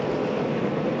this out.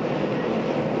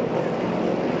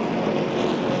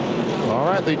 All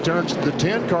right, the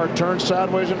 10 car turns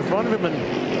sideways in front of him, and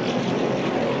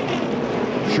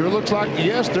sure looks like,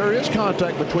 yes, there is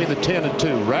contact between the 10 and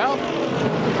 2. Ralph?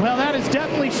 Well, that is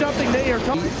definitely something they are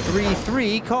talking.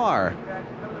 3-3 car.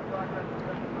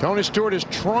 Tony Stewart is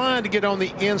trying to get on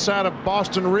the inside of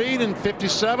Boston Reed in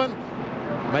 57.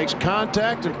 Makes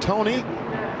contact, and Tony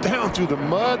down through the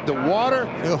mud, the water.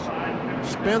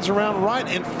 Spins around right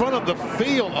in front of the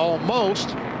field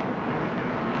almost.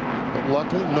 But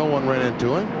luckily, no one ran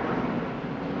into him.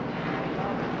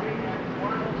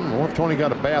 What if Tony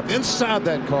got a bath inside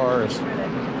that car as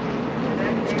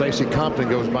Stacy Compton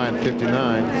goes by in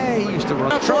 59. Hey, he used to run.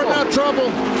 Not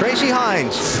trouble. Tracy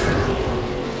Hines.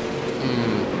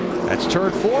 That's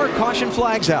turn 4. Caution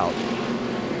flags out.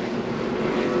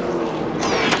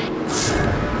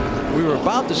 We were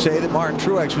about to say that Martin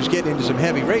Truex was getting into some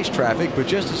heavy race traffic, but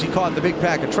just as he caught the big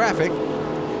pack of traffic,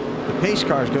 the pace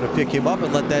car is going to pick him up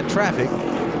and let that traffic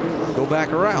go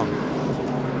back around.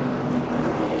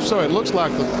 So it looks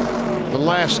like the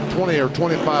last 20 or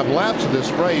 25 laps of this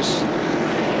race,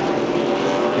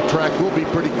 the track will be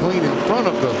pretty clean in front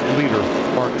of the leader,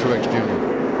 Martin Truex Jr.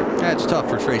 That's tough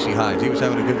for Tracy Hines. He was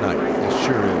having a good night. It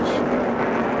sure is.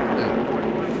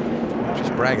 Yeah.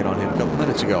 Just bragging on him a couple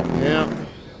minutes ago. Yeah.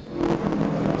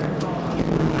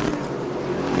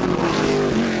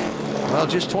 Well,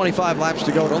 just 25 laps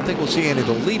to go. Don't think we'll see any of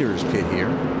the leaders pit here.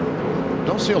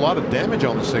 Don't see a lot of damage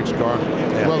on the 6 car.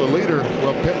 Yeah. Well, the leader,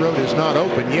 pit road is not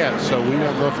open yet, so we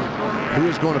won't know who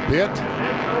is going to pit.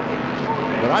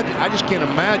 But I just can't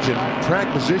imagine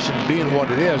track position being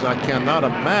what it is. I cannot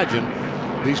imagine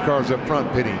these cars up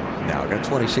front pitting. Now, got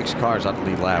 26 cars on the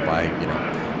lead lap.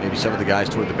 Maybe some of the guys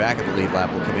toward the back of the lead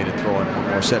lap will come in and throw in one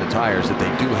more set of tires that they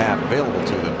do have available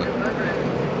to them. But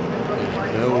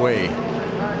there's no way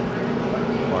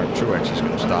Martin Truex is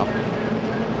going to stop.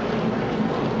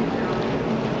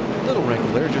 Little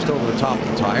wrinkle there just over the top of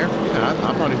the tire. Yeah,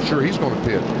 I'm not even sure he's going to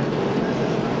pit.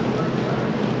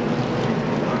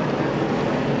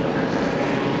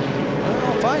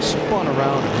 Well, if I spun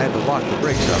around and had to lock the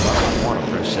brakes up, I might want a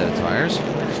fresh set of tires.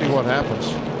 See what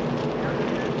happens.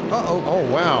 Uh-oh. Oh,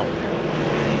 wow.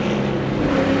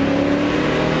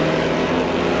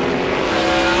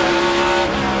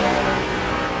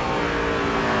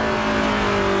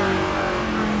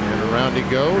 And around he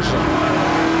goes.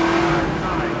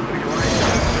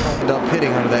 Ended up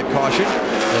hitting under that caution.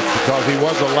 That's because he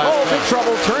was a lap. Oh, big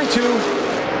trouble. Turn 2.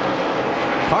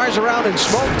 Cars around in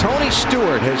smoke. Tony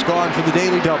Stewart has gone for the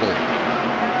daily double.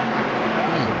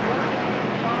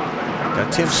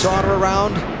 Got Tim Sauter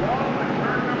around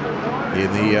in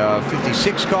the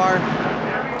 56 car.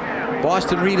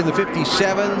 Boston Reed in the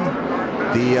 57.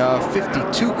 The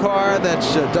 52 car,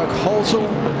 that's Doug Holzel.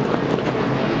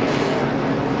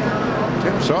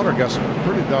 Tim Sauter got some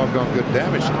pretty doggone good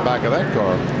damage to the back of that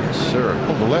car. Yes, sir.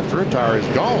 Oh, the left rear tire is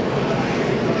gone.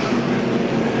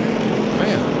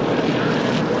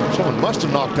 Man, someone must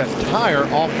have knocked that tire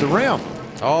off the rim.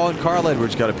 Oh, and Carl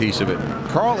Edwards got a piece of it.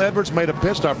 Carl Edwards made a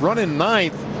pit stop, running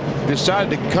 9th,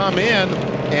 decided to come in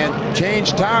and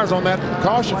change tires on that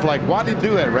caution flag. Why did he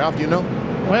do that, Ralph? You know?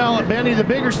 Well, Benny, the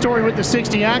bigger story with the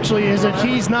 60 actually is that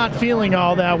he's not feeling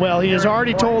all that well. He has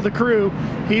already told the crew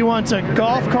he wants a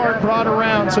golf cart brought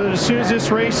around so that as soon as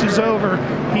this race is over,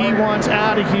 he wants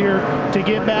out of here to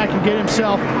get back and get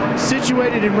himself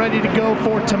situated and ready to go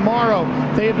for tomorrow.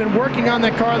 They have been working on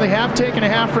that car. They have taken a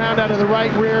half round out of the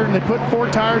right rear and they put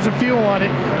 4 tires of fuel on it.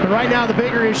 But right now the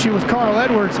bigger issue with Carl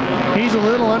Edwards, he's a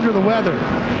little under the weather.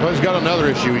 Well, he's got another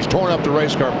issue. He's torn up the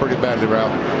race car pretty badly,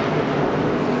 Ralph.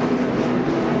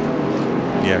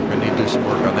 Yeah, going to need to do some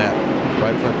work on that.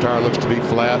 Right front tire looks to be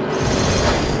flat.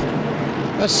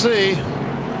 Let's see.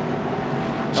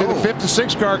 See, the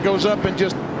 56 car goes up and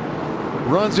just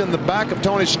runs in the back of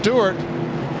Tony Stewart.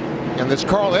 And it's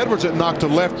Carl Edwards that knocked the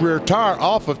left rear tire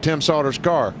off of Tim Sauter's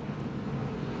car.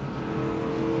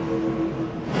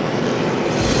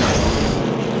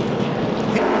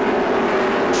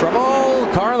 Trouble.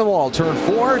 Car on the wall. Turn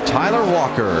 4. Tyler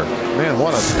Walker. Man,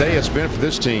 what a day it's been for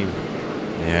this team.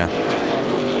 Yeah.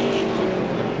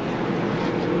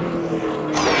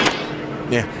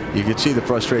 Yeah, you can see the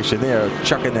frustration there,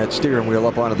 chucking that steering wheel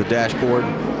up onto the dashboard.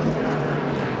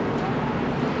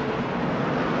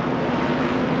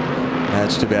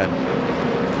 That's too bad.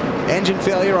 Engine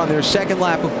failure on their second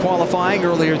lap of qualifying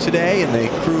earlier today, and the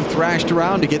crew thrashed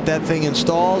around to get that thing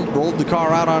installed, rolled the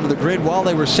car out onto the grid while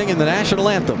they were singing the national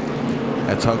anthem.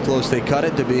 That's how close they cut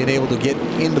it to being able to get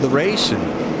into the race. And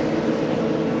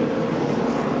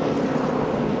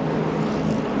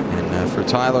for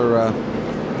Tyler,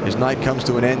 his night comes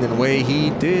to an end in a way he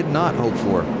did not hope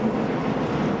for.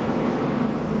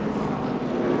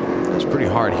 That's a pretty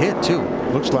hard hit, too.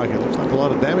 Looks like it. Looks like a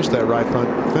lot of damage to that right front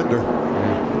fender.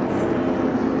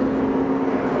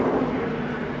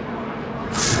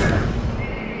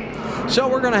 So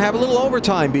we're going to have a little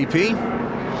overtime, BP.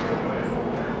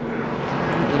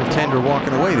 A little tender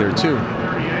walking away there, too.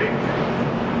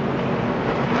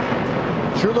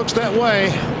 Sure looks that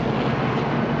way.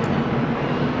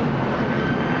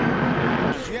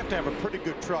 To have a pretty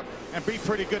good truck and be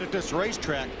pretty good at this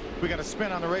racetrack. We got a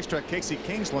spin on the racetrack. Casey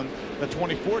Kingsland, the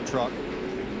 24 truck,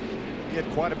 he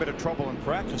had quite a bit of trouble in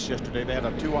practice yesterday. They had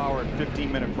a 2-hour and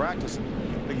 15-minute practice.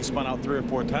 I think he spun out 3 or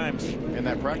 4 times in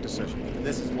that practice session. And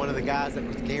this is one of the guys that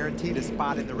was guaranteed a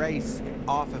spot in the race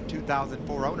off of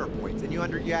 2004 owner points. And you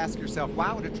ask yourself,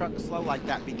 why would a truck slow like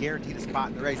that be guaranteed a spot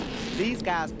in the race? These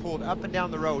guys pulled up and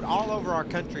down the road all over our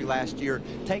country last year,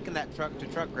 taking that truck to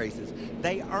truck races.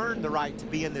 They earned the right to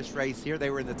be in this race here. They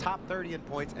were in the top 30 in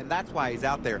points, and that's why he's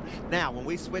out there. Now, when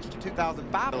we switched to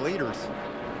 2005, the leaders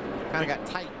kind of got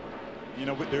tight. You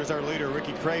know, there's our leader,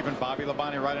 Ricky Craven, Bobby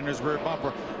Labonte right in his rear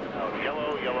bumper.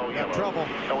 Yellow, yellow, yellow. Trouble.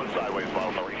 Going sideways while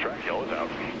on the racetrack. Yellow's out.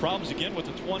 Problems again with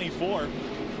the 24.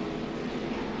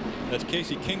 That's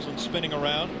Casey Kingsland spinning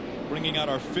around, bringing out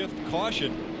our 5th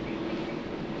caution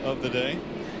of the day.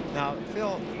 Now,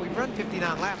 Phil, we've run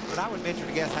 59 laps, but I would venture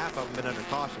to guess half of them been under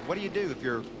caution. What do you do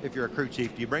if you're a crew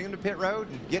chief? Do you bring them to pit road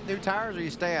and get new tires, or you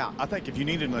stay out? I think if you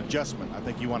need an adjustment, I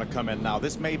think you want to come in now.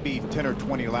 This may be 10 or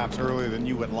 20 laps earlier than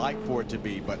you would like for it to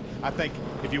be, but I think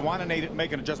if you want to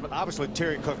make an adjustment, obviously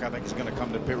Terry Cook, I think, is going to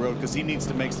come to pit road because he needs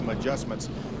to make some adjustments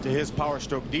to his Power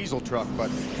Stroke diesel truck.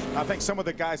 But I think some of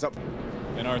the guys up.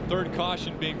 And our 3rd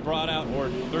caution being brought out, or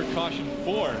 3rd caution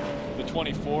for the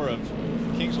 24 of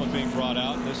Kingsland being brought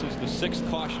out. This is the 6th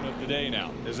caution of the day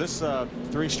now. Is this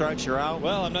 3 strikes you're out?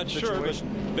 Well, I'm not sure, but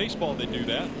baseball they do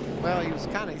that. Well, he's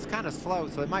kind of slow,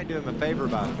 so it might do him a favor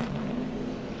by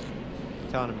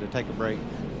telling him to take a break.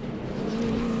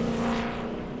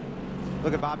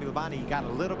 Look at Bobby Labonte. He got a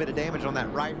little bit of damage on that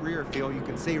right rear, Phil. You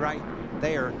can see right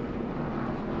there.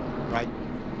 Right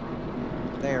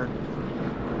there.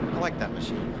 I like that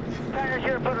machine. Tires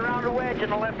here put around a wedge in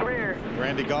the left rear.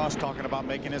 Randy Goss talking about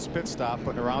making his pit stop,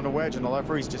 putting around a wedge in the left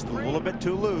rear. He's just a little bit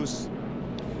too loose.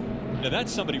 Now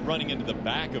that's somebody running into the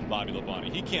back of Bobby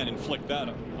Labonte. He can't inflict that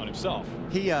on himself.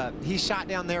 He shot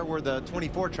down there where the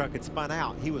 24 truck had spun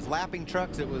out. He was lapping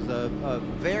trucks. It was a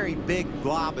very big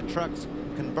glob of trucks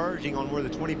converging on where the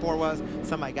 24 was.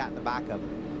 Somebody got in the back of it.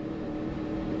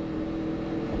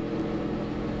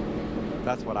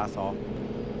 That's what I saw.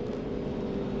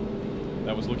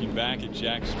 That was looking back at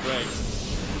Jack Sprague.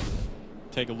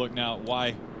 Take a look now at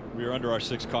why we are under our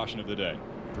 6th caution of the day.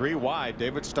 3 wide.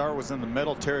 David Starr was in the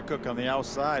middle. Terry Cook on the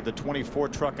outside. The 24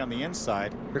 truck on the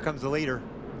inside. Here comes the leader.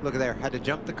 Look at there. Had to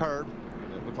jump the curb.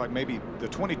 It looked like maybe the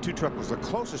 22 truck was the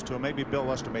closest to him. Maybe Bill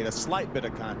Lester made a slight bit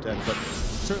of contact, but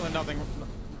certainly nothing.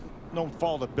 No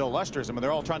fault of Bill Lester's. I mean,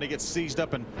 they're all trying to get seized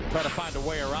up and try to find a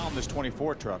way around this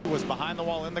 24 truck. He was behind the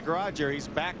wall in the garage here. He's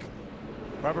back.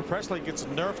 Robert Presley gets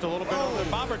nerfed a little bit.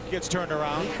 The bomber gets turned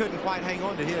around. He couldn't quite hang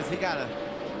on to his. He got a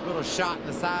little shot in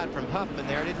the side from Huffman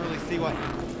there. I didn't really see what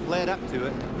led up to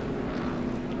it.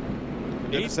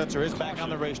 The sensor is back on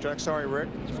the racetrack. Sorry, Rick.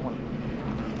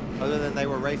 Other than they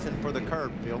were racing for the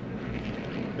curb, Phil.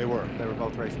 They were. They were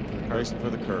both racing for the curb. Racing for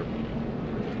the curb.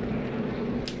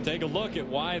 Take a look at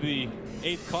why the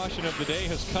 8th caution of the day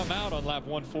has come out on lap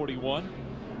 141.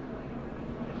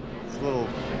 It's a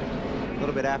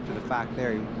little bit after the fact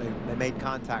there. They made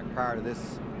contact prior to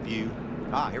this view.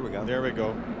 Ah, here we go. There we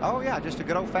go. Oh, yeah, just a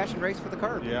good old-fashioned race for the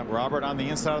curb. Yeah, Robert on the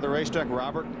inside of the racetrack.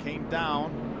 Robert came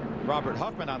down. Robert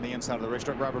Huffman on the inside of the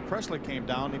racetrack. Robert Presley came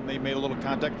down. They made a little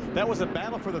contact. That was a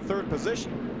battle for the 3rd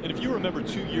position. And if you remember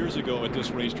 2 years ago at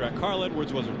this racetrack, Carl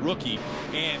Edwards was a rookie,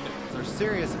 and they're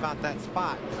serious about that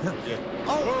spot. Yeah.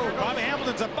 Oh, Bobby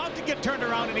Hamilton's about to get turned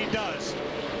around, and he does.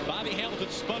 Bobby Hamilton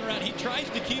spun around. He tries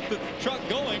to keep the truck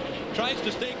going, tries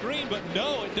to stay green, but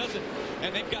no, it doesn't.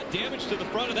 And they've got damage to the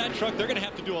front of that truck. They're going to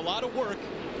have to do a lot of work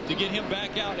to get him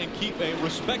back out and keep a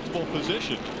respectable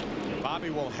position.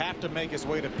 Bobby will have to make his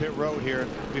way to pit road here.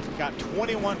 We've got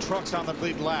 21 trucks on the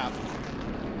lead lap.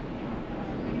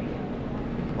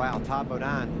 Wow, Todd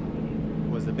Bodine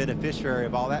was the beneficiary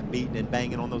of all that beating and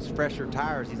banging on those fresher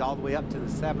tires. He's all the way up to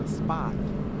the 7th spot.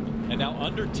 And now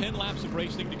under 10 laps of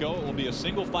racing to go. It will be a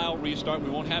single file restart.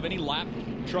 We won't have any lap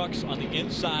trucks on the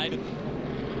inside.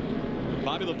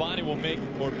 Bobby Labonte will make,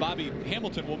 or Bobby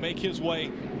Hamilton will make his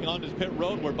way onto the pit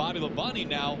road, where Bobby Labonte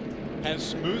now has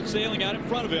smooth sailing out in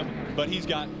front of him, but he's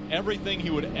got everything he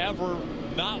would ever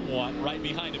not want right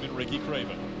behind him in Ricky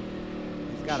Craven.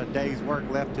 He's got a day's work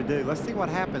left to do. Let's see what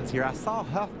happens here. I saw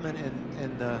Huffman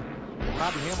and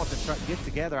Bobby Hamilton truck get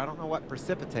together. I don't know what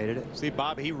precipitated it. See,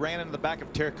 Bobby, he ran into the back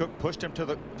of Terry Cook, pushed him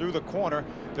through the corner.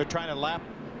 They're trying to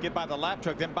get by the lap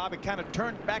truck. Then Bobby kind of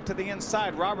turned back to the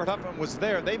inside. Robert Huffman was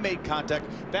there. They made contact.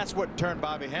 That's what turned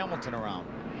Bobby Hamilton around.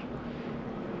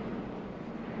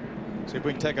 See if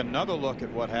we can take another look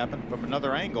at what happened from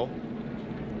another angle.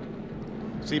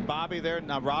 See Bobby there.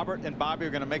 Now Robert and Bobby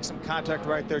are going to make some contact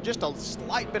right there. Just a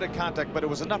slight bit of contact, but it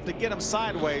was enough to get him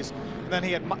sideways. And then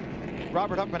he had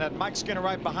Robert Huffman had Mike Skinner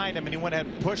right behind him, and he went ahead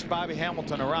and pushed Bobby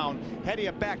Hamilton around. Had he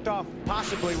backed off,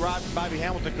 possibly Bobby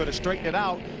Hamilton could have straightened it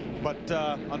out, but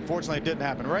unfortunately it didn't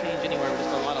happen. Right? Anywhere, just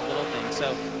a lot of little things.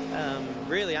 So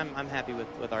really, I'm happy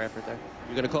with our effort there.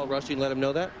 You're going to call Rusty and let him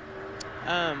know that?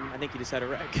 I think you just had it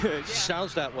right.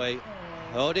 Sounds that way.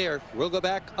 Oh dear, we'll go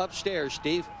back upstairs,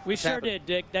 Steve. We sure did,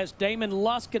 Dick. That's Damon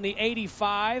Lusk in the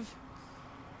 85.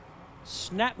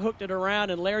 Snap hooked it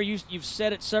around, and Larry, you've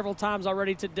said it several times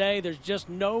already today. There's just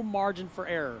no margin for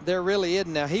error. There really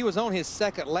isn't. Now, he was on his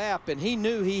 2nd lap, and he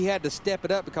knew he had to step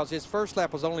it up because his 1st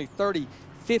lap was only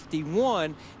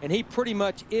 30.51, and he pretty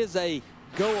much is a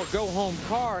go or go home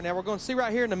car. Now we're going to see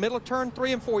right here in the middle of turn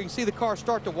 3 and 4, you can see the car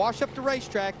start to wash up the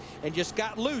racetrack and just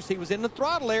got loose. He was in the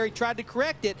throttle area, tried to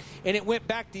correct it, and it went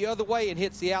back the other way and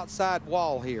hits the outside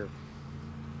wall here.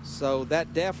 So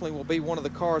that definitely will be one of the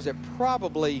cars that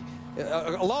probably,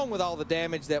 along with all the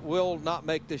damage, that will not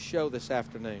make this show this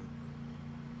afternoon.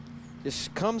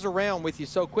 Just comes around with you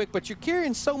so quick, but you're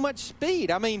carrying so much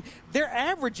speed. I mean, they're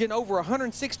averaging over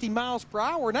 160 miles per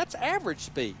hour, and that's average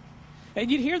speed. And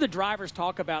you'd hear the drivers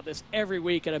talk about this every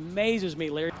week. It amazes me,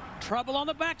 Larry. Trouble on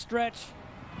the backstretch.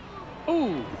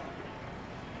 Ooh.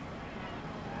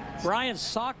 Brian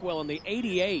Sockwell in the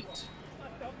 88.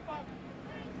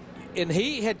 And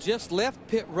he had just left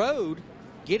pit road,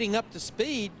 getting up to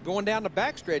speed, going down the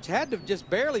backstretch. Had to have just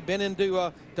barely been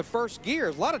into the 1st gear.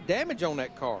 There's a lot of damage on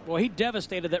that car. Well, he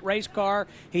devastated that race car.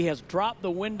 He has dropped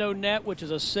the window net, which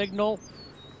is a signal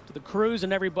to the crews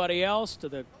and everybody else, to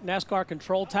the NASCAR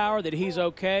control tower, that he's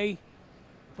okay,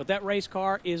 but that race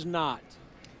car is not.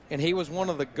 And he was one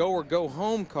of the go or go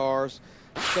home cars,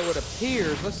 so it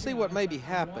appears. Let's see what maybe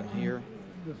happened here.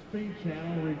 The Speed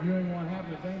Channel reviewing what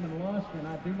happened to Damon Lusk, and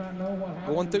I do not know what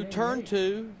happened. Going through turn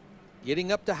 2,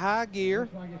 getting up to high gear.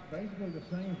 Looks like it's basically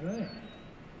the same thing.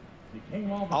 He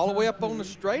came off all the way up on the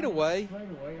straightaway.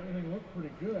 Everything looked pretty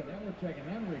good. Now we're checking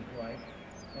that replay.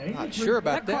 Not sure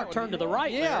about that. That car turned to the right.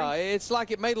 Yeah, Larry. It's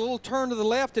like it made a little turn to the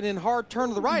left and then hard turn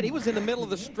to the right. He was in the middle of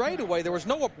the straightaway. There was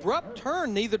no abrupt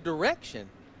turn neither direction.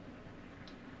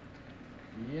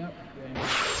 Yep.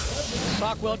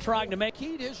 Sockwell trying to make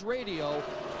keyed his radio.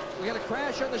 We got a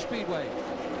crash on the speedway.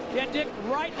 Yeah, Dick,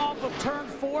 right off of turn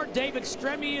 4, David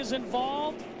Stremme is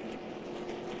involved.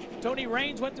 Tony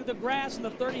Raines went through the grass in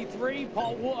the 33.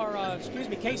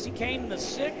 Casey Kane in the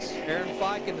 6. Aaron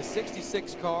Fike in the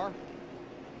 66 car.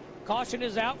 Caution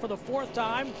is out for the 4th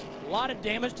time. A lot of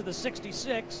damage to the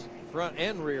 66. Front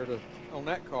and rear on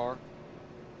that car.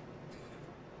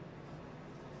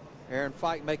 Aaron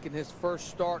Fike making his first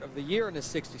start of the year in the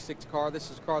 66 car. This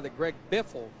is a car that Greg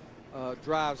Biffle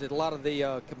drives at a lot of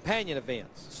the companion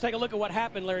events. Let's take a look at what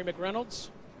happened, Larry McReynolds.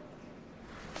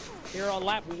 Here on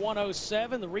lap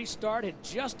 107, the restart had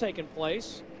just taken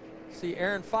place. See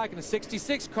Aaron Fike in the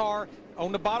 66 car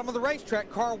on the bottom of the racetrack.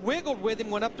 Car wiggled with him,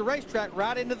 went up the racetrack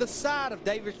right into the side of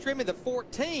David Strimmy, the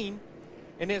 14,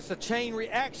 and it's a chain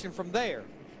reaction from there.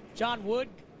 John Wood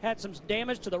had some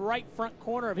damage to the right front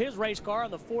corner of his race car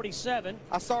on the 47.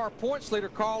 I saw our points leader,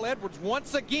 Carl Edwards,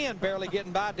 once again barely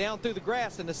getting by down through the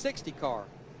grass in the 60 car.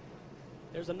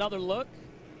 There's another look.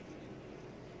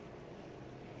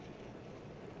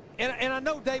 And I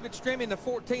know David Strimmy in the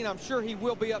 14, I'm sure he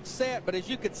will be upset, but as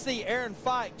you could see, Aaron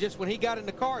Fike, just when he got in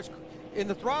the cars, in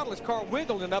the throttle, his car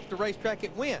wiggled and up the racetrack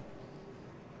it went.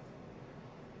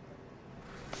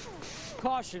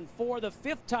 Caution for the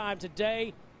 5th time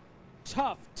today.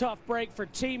 Tough break for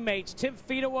teammates Tim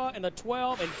Fedewa in the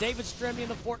 12 and David Strimmy in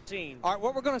the 14. All right,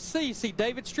 what we're going to see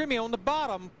David Strimmy on the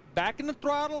bottom, back in the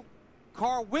throttle.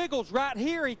 Car wiggles right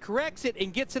here. He corrects it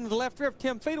and gets into the left rear of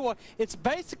Tim Fedewa. It's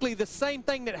basically the same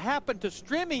thing that happened to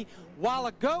Strimmy a while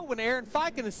ago when Aaron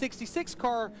Fike in the 66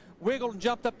 car wiggled and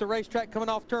jumped up the racetrack coming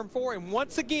off turn 4. And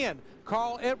once again,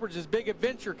 Carl Edwards' big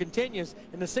adventure continues.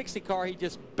 In the 60 car, he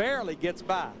just barely gets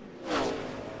by.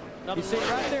 You see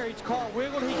right there, each car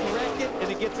wiggled, he corrected,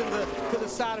 and it gets to the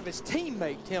side of his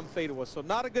teammate, Tim Fedewa. So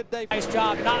not a good day. Nice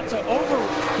job not to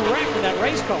overcorrect in that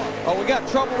race car. Oh, we got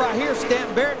trouble right here.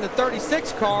 Stanton Barrett in the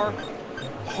 36 car.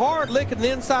 Hard licking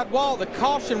the inside wall. The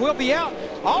caution will be out.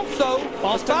 Also,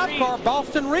 the 5 car,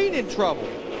 Boston Reed in trouble.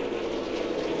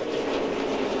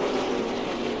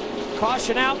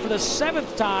 Caution out for the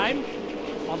 7th time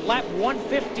on lap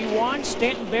 151.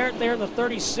 Stanton Barrett there in the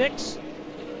 36.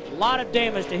 A lot of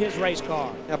damage to his race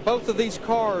car. Now both of these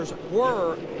cars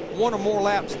were 1 or more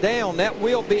laps down. That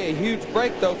will be a huge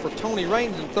break though for Tony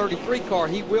Raines in the 33 car.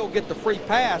 He will get the free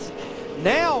pass.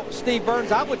 Now, Steve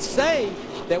Burns, I would say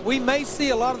that we may see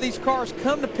a lot of these cars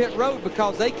come to pit road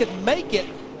because they could make it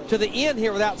to the end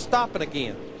here without stopping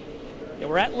again. Yeah,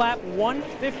 we're at lap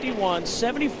 151,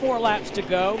 74 laps to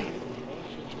go.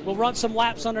 We'll run some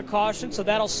laps under caution, so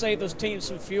that'll save those teams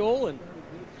some fuel. And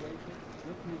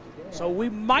so we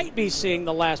might be seeing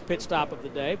the last pit stop of the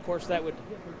day. Of course, that would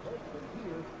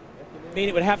mean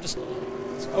it would have to.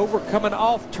 It's over coming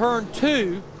off turn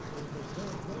 2.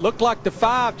 Looked like the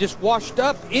 5 just washed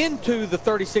up into the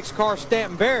 36 car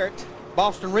Stanton Barrett.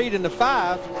 Boston Reed in the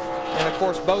 5. And of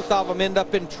course, both of them end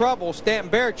up in trouble.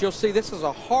 Stanton Barrett, you'll see this is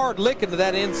a hard lick into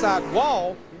that inside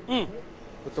wall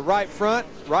with the right front,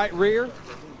 right rear.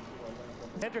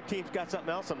 Hendrick team's got something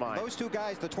else in mind. Those two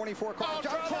guys, the 24 car,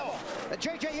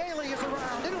 J.J. Yaley is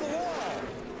around into the wall.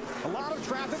 A lot of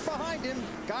traffic behind him.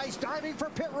 Guys diving for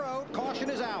pit road.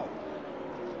 Caution is out.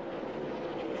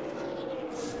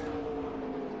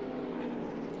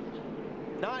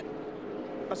 Not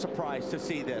a surprise to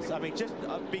see this. I mean, just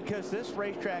because this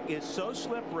racetrack is so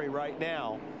slippery right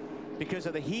now because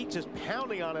of the heat just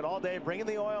pounding on it all day, bringing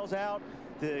the oils out,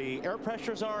 the air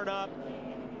pressures aren't up.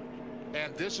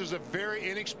 And this is a very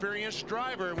inexperienced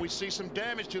driver, and we see some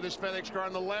damage to this FedEx car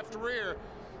in the left rear.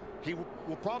 He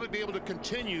will probably be able to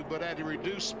continue, but at a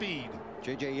reduced speed.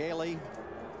 J.J. Yaley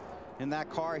in that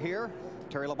car here.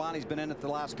 Terry Labonte's been in it the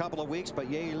last couple of weeks, but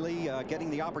Yaley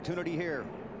getting the opportunity here.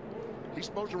 He's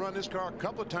supposed to run this car a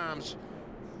couple of times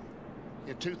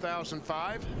in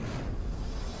 2005.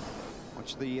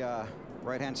 Watch the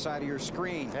right-hand side of your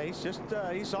screen. Yeah, he's just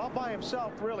he's all by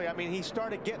himself, really. I mean, he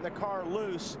started getting the car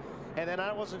loose, and then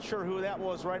I wasn't sure who that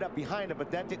was right up behind him,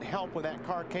 but that didn't help when that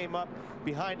car came up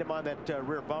behind him on that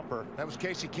rear bumper. That was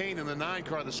Casey Kane in the 9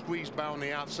 car that squeezed by on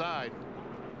the outside.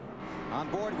 On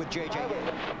board with J.J.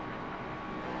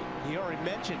 He already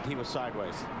mentioned he was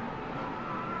sideways.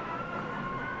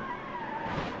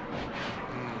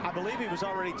 I believe he was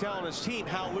already telling his team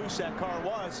how loose that car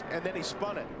was, and then he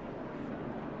spun it.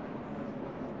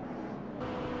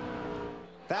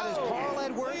 That is Carl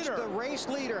Edwards, the race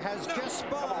leader, has just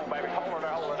spun. Come on, baby, hold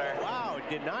it there. Wow,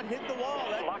 did not hit the wall.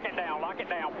 Lock it down, lock it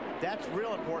down. That's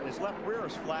real important. His left rear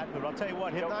is flat, but I'll tell you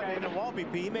what, him not hitting the wall,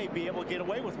 BP, he may be able to get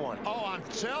away with one. Oh, I'm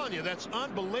telling you, that's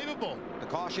unbelievable. The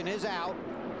caution is out.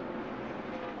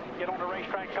 Get on the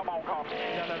racetrack, come on, Carl.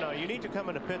 No, you need to come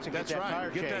in the pits and get that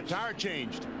tire changed. Get that tire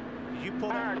changed. You pull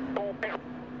that.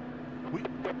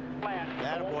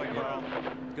 Attaboy, Carl.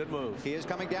 Good move. He is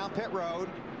coming down pit road.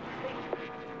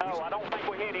 Oh, I don't think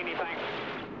we hit anything.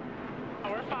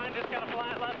 Oh, we're fine. Just got a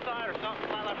flat left side or something,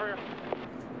 flat left rear.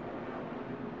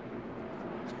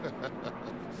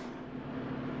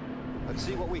 Let's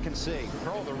see what we can see.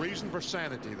 Carl, the reason for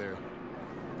sanity there.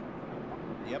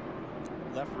 Yep.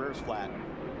 Left rear is flat.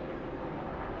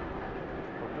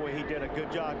 But Boy, he did a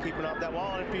good job keeping up that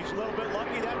wall. And if he's a little bit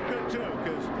lucky, that's good too.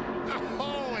 Because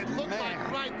oh, it looked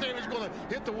like right there he was going to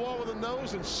hit the wall with the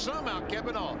nose and somehow kept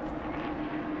it off.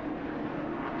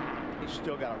 He's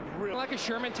still got a real like a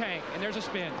Sherman tank, and there's a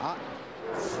spin.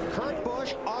 Kurt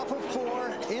Busch off of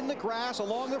 4 in the grass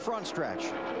along the front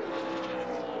stretch.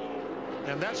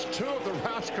 And that's 2 of the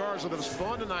Roush cars that have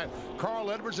spun tonight. Carl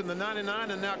Edwards in the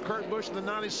 99 and now Kurt Busch in the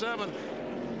 97.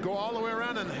 Go all the way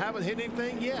around and haven't hit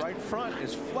anything yet. Right front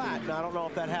is flat. Now, I don't know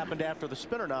if that happened after the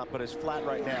spin or not, but it's flat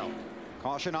right now.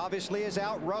 Caution obviously is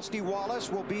out. Rusty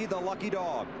Wallace will be the lucky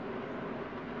dog.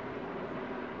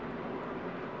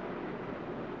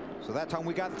 So that time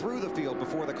we got through the field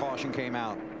before the caution came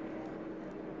out.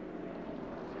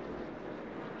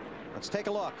 Let's take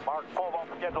a look. Mark, don't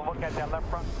forget to look at that left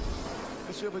front.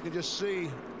 Let's see if we can just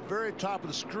see very top of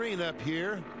the screen up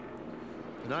here.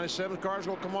 The 97 car's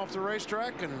going to come off the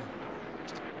racetrack and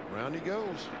around he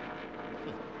goes.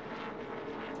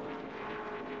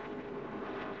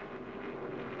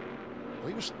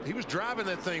 Well, he was driving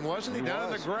that thing, wasn't he? Down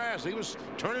in the grass. He was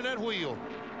turning that wheel.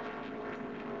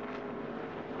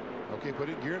 Okay, put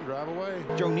it in gear and drive away.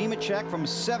 Joe Nemechek from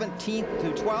 17th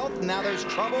to 12th. Now there's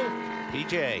trouble.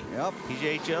 PJ. Yep.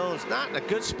 PJ Jones not in a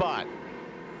good spot.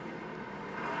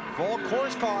 Full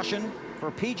course caution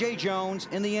for PJ Jones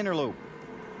in the inner loop.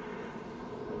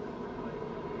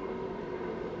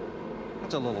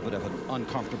 That's a little bit of an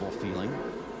uncomfortable feeling.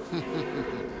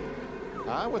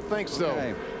 I would think so.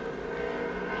 Okay.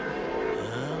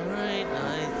 All right,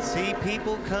 I see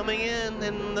people coming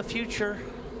in the future.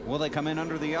 Will they come in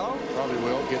under the yellow? Probably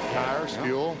will. Get tires,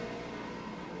 fuel.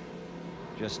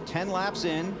 Just 10 laps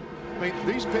in. I mean,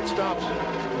 these pit stops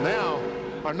now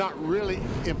are not really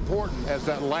important as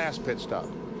that last pit stop.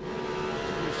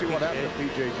 You see what happened to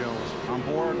PJ Jones. On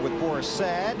board with Boris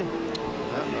Sad.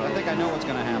 I think I know what's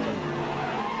going to happen.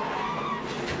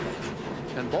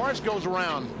 And Boris goes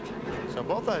around. So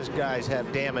both those guys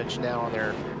have damage now on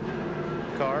their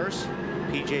cars.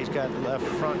 PJ's got left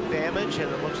front damage,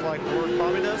 and it looks like Boris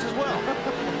probably does as well.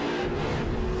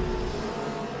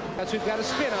 That's we've got a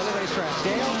spin on the racetrack.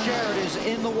 Dale Jarrett is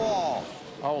in the wall.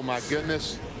 Oh my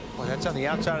goodness. Well, that's on the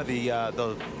outside of the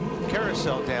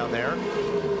carousel down there.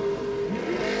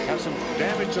 Has some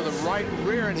damage to the right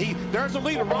rear, and there's the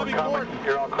leader, Robbie Gordon.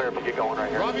 You're all clear, but get going right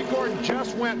here. Robbie Gordon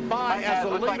just went by as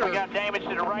the looks leader. like we got damage to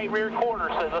the right rear quarter,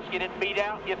 so let's get it beat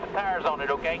out and get the tires on it,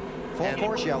 okay? Full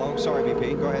course yellow. Sorry,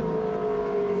 BP. Go ahead.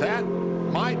 That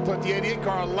might put the 88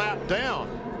 car a lap down.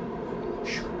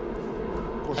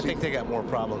 I think they got more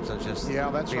problems than just being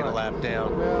a lap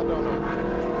down. Well, no.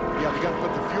 Yeah, they got to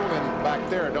put the fuel in back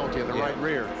there, don't you? In the right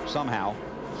rear. Somehow.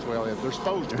 Well, yeah, they're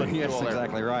supposed to put Yes, fuel there.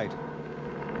 exactly right.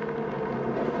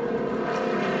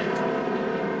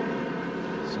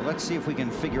 So let's see if we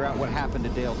can figure out what happened to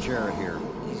Dale Jarrett here.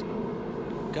 He's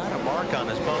got a mark on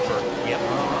his bumper. Yep.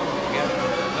 Got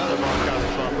another mark on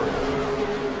his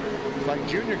bumper. Like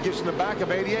Junior gets in the back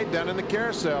of 88 down in the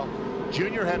carousel.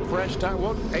 Junior had fresh tire.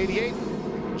 Well, 88.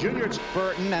 Junior's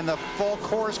Burton and the full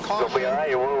course caution. It'll be all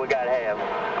right. What we got to have?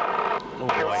 Oh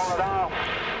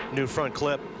boy. New front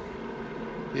clip.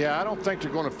 Yeah, I don't think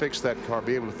they're going to fix that car.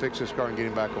 Be able to fix this car and get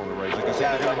him back on the race.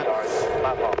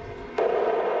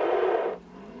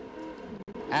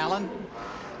 Alan?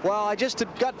 Well, I just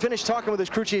got finished talking with his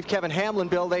crew chief, Kevin Hamlin,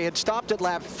 Bill. They had stopped at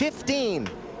lap 15.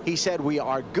 He said, we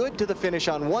are good to the finish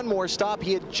on one more stop.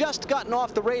 He had just gotten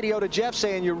off the radio to Jeff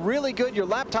saying, you're really good. Your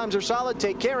lap times are solid.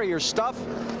 Take care of your stuff.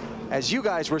 As you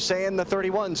guys were saying, the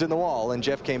 31's in the wall. And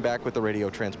Jeff came back with the radio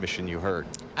transmission you heard.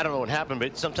 I don't know what happened,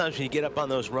 but sometimes when you get up on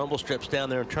those rumble strips down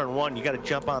there in turn 1, you got to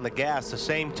jump on the gas the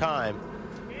same time,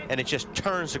 and it just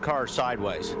turns the car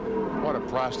sideways. What a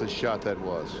priceless shot that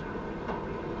was.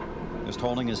 Just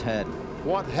holding his head.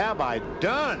 What have I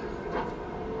done?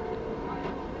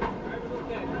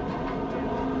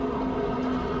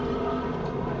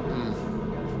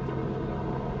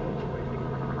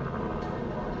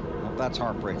 Well, that's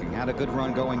heartbreaking. Had a good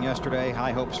run going yesterday.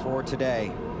 High hopes for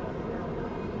today.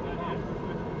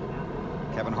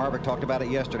 Kevin Harvick talked about it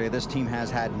yesterday. This team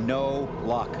has had no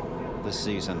luck this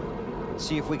season. Let's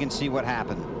see if we can see what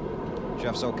happened.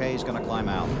 Jeff's okay. He's going to climb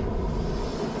out.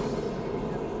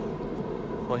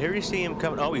 Well, here you see him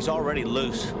coming. Oh, he's already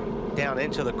loose down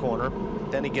into the corner.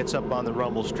 Then he gets up on the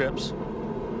rumble strips,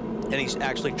 and he's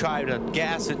actually trying to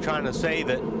gas it, trying to save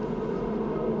it.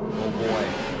 Oh boy.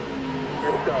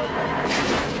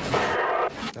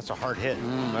 That's a hard hit.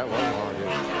 That was a hard hit.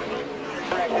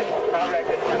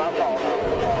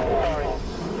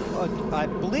 I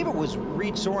believe it was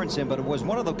Reed Sorensen, but it was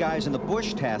one of the guys in the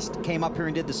Busch test came up here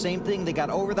and did the same thing. They got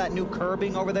over that new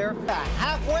curbing over there. The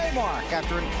halfway mark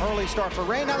after an early start for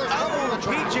Ray. Now there's trouble on the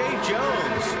track. P.J.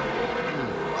 Jones.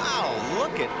 Wow,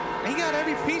 look at. He got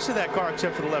every piece of that car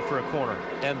except for the left rear corner.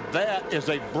 And that is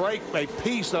a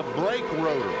piece of brake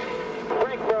rotor.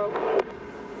 Brake broke.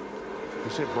 You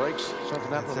said brakes?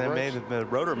 Something happened with the brakes? The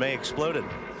rotor may have exploded.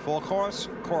 Full course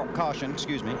caution,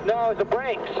 excuse me. No, it's the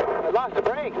brakes. I lost the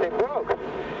brakes. They broke.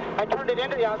 I turned it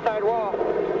into the outside wall.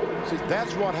 See,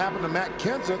 that's what happened to Matt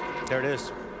Kenseth. There it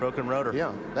is. Broken rotor.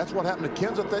 Yeah, that's what happened to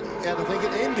Kenseth and I think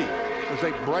at Indy. Was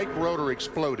a brake rotor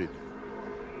exploded.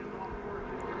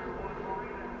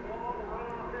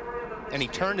 And he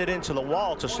turned it into the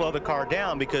wall to slow the car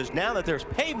down, because now that there's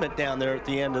pavement down there at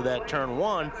the end of that turn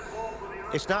one,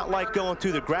 it's not like going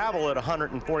through the gravel at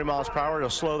 140 miles per hour to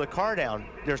slow the car down.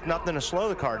 There's nothing to slow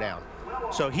the car down.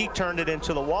 So he turned it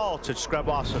into the wall to scrub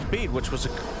off some speed, which was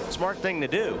a smart thing to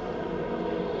do.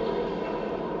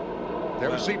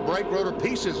 Never see brake rotor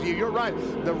pieces. You're right.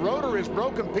 The rotor is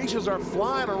broken. Pieces are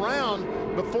flying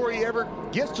around before he ever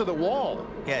gets to the wall.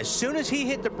 Yeah, as soon as he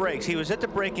hit the brakes, he was at the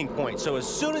braking point. So as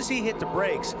soon as he hit the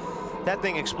brakes, that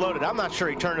thing exploded. I'm not sure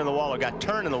he turned in the wall or got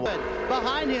turned in the wall.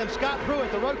 Behind him, Scott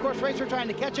Pruitt, the road course racer, trying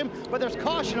to catch him, but there's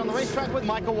caution on the racetrack with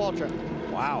Michael Waltrip.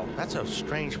 Wow, that's a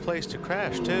strange place to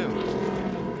crash, too.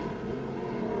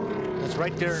 That's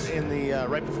right there in the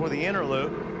right before the inner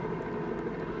loop.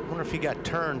 I wonder if he got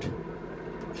turned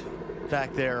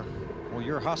back there. Well,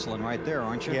 you're hustling right there,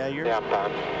 aren't you? Yeah, you're.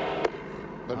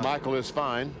 But Michael is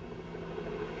fine.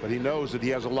 But he knows that he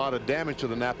has a lot of damage to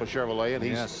the Napa Chevrolet, and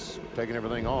he's taking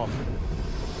everything off.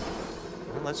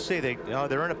 Well, let's see.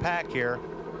 They're in a pack here.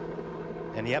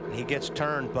 And yep, he gets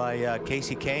turned by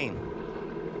Casey Kane.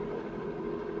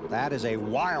 That is a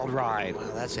wild ride.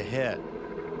 Wow, that's a hit.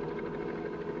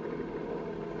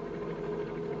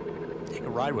 Take a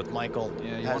ride with Michael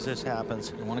as this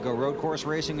happens. You want to go road course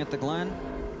racing at the Glen?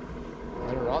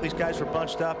 All these guys were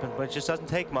bunched up, but it just doesn't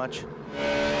take much.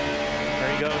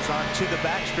 There he goes on to the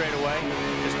back straightaway,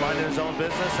 just minding his own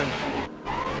business, and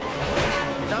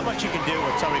not much you can do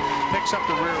when somebody picks up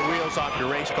the rear wheels off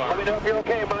your race car. Let me know if you're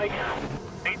okay, Mike.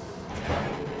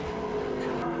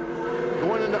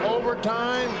 Going into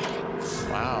overtime.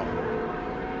 Wow.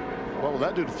 What will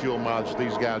that do to fuel mileage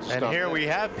these guys? And here we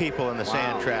have people in the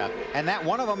sand trap. And that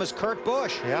one of them is Kurt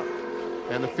Busch. Yep.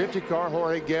 And the 50 car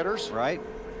Jorge Getters. Right.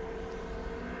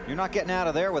 You're not getting out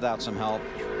of there without some help.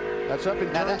 That's up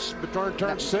in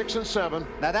turn 6 and 7.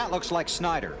 Now that looks like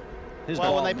Snyder.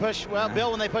 Well, when they push,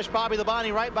 Bill, when they push Bobby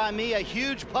Labonte right by me, a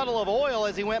huge puddle of oil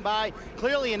as he went by.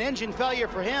 Clearly an engine failure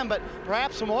for him, but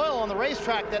perhaps some oil on the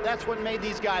racetrack. That's what made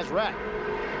these guys wreck.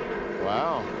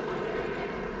 Wow.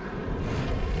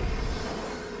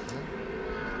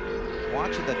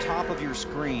 Watch at the top of your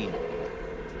screen.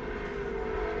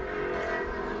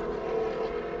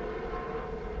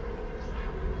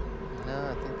 No,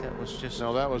 I think that was just.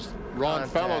 No, that was Ron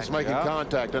Fellows making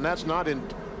contact, and that's not in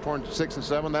turn 6 and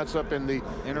 7. That's up in the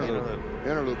inner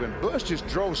loop. And Busch just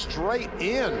drove straight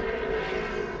in.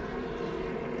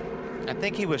 I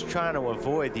think he was trying to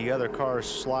avoid the other cars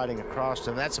sliding across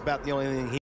him. That's about the only thing he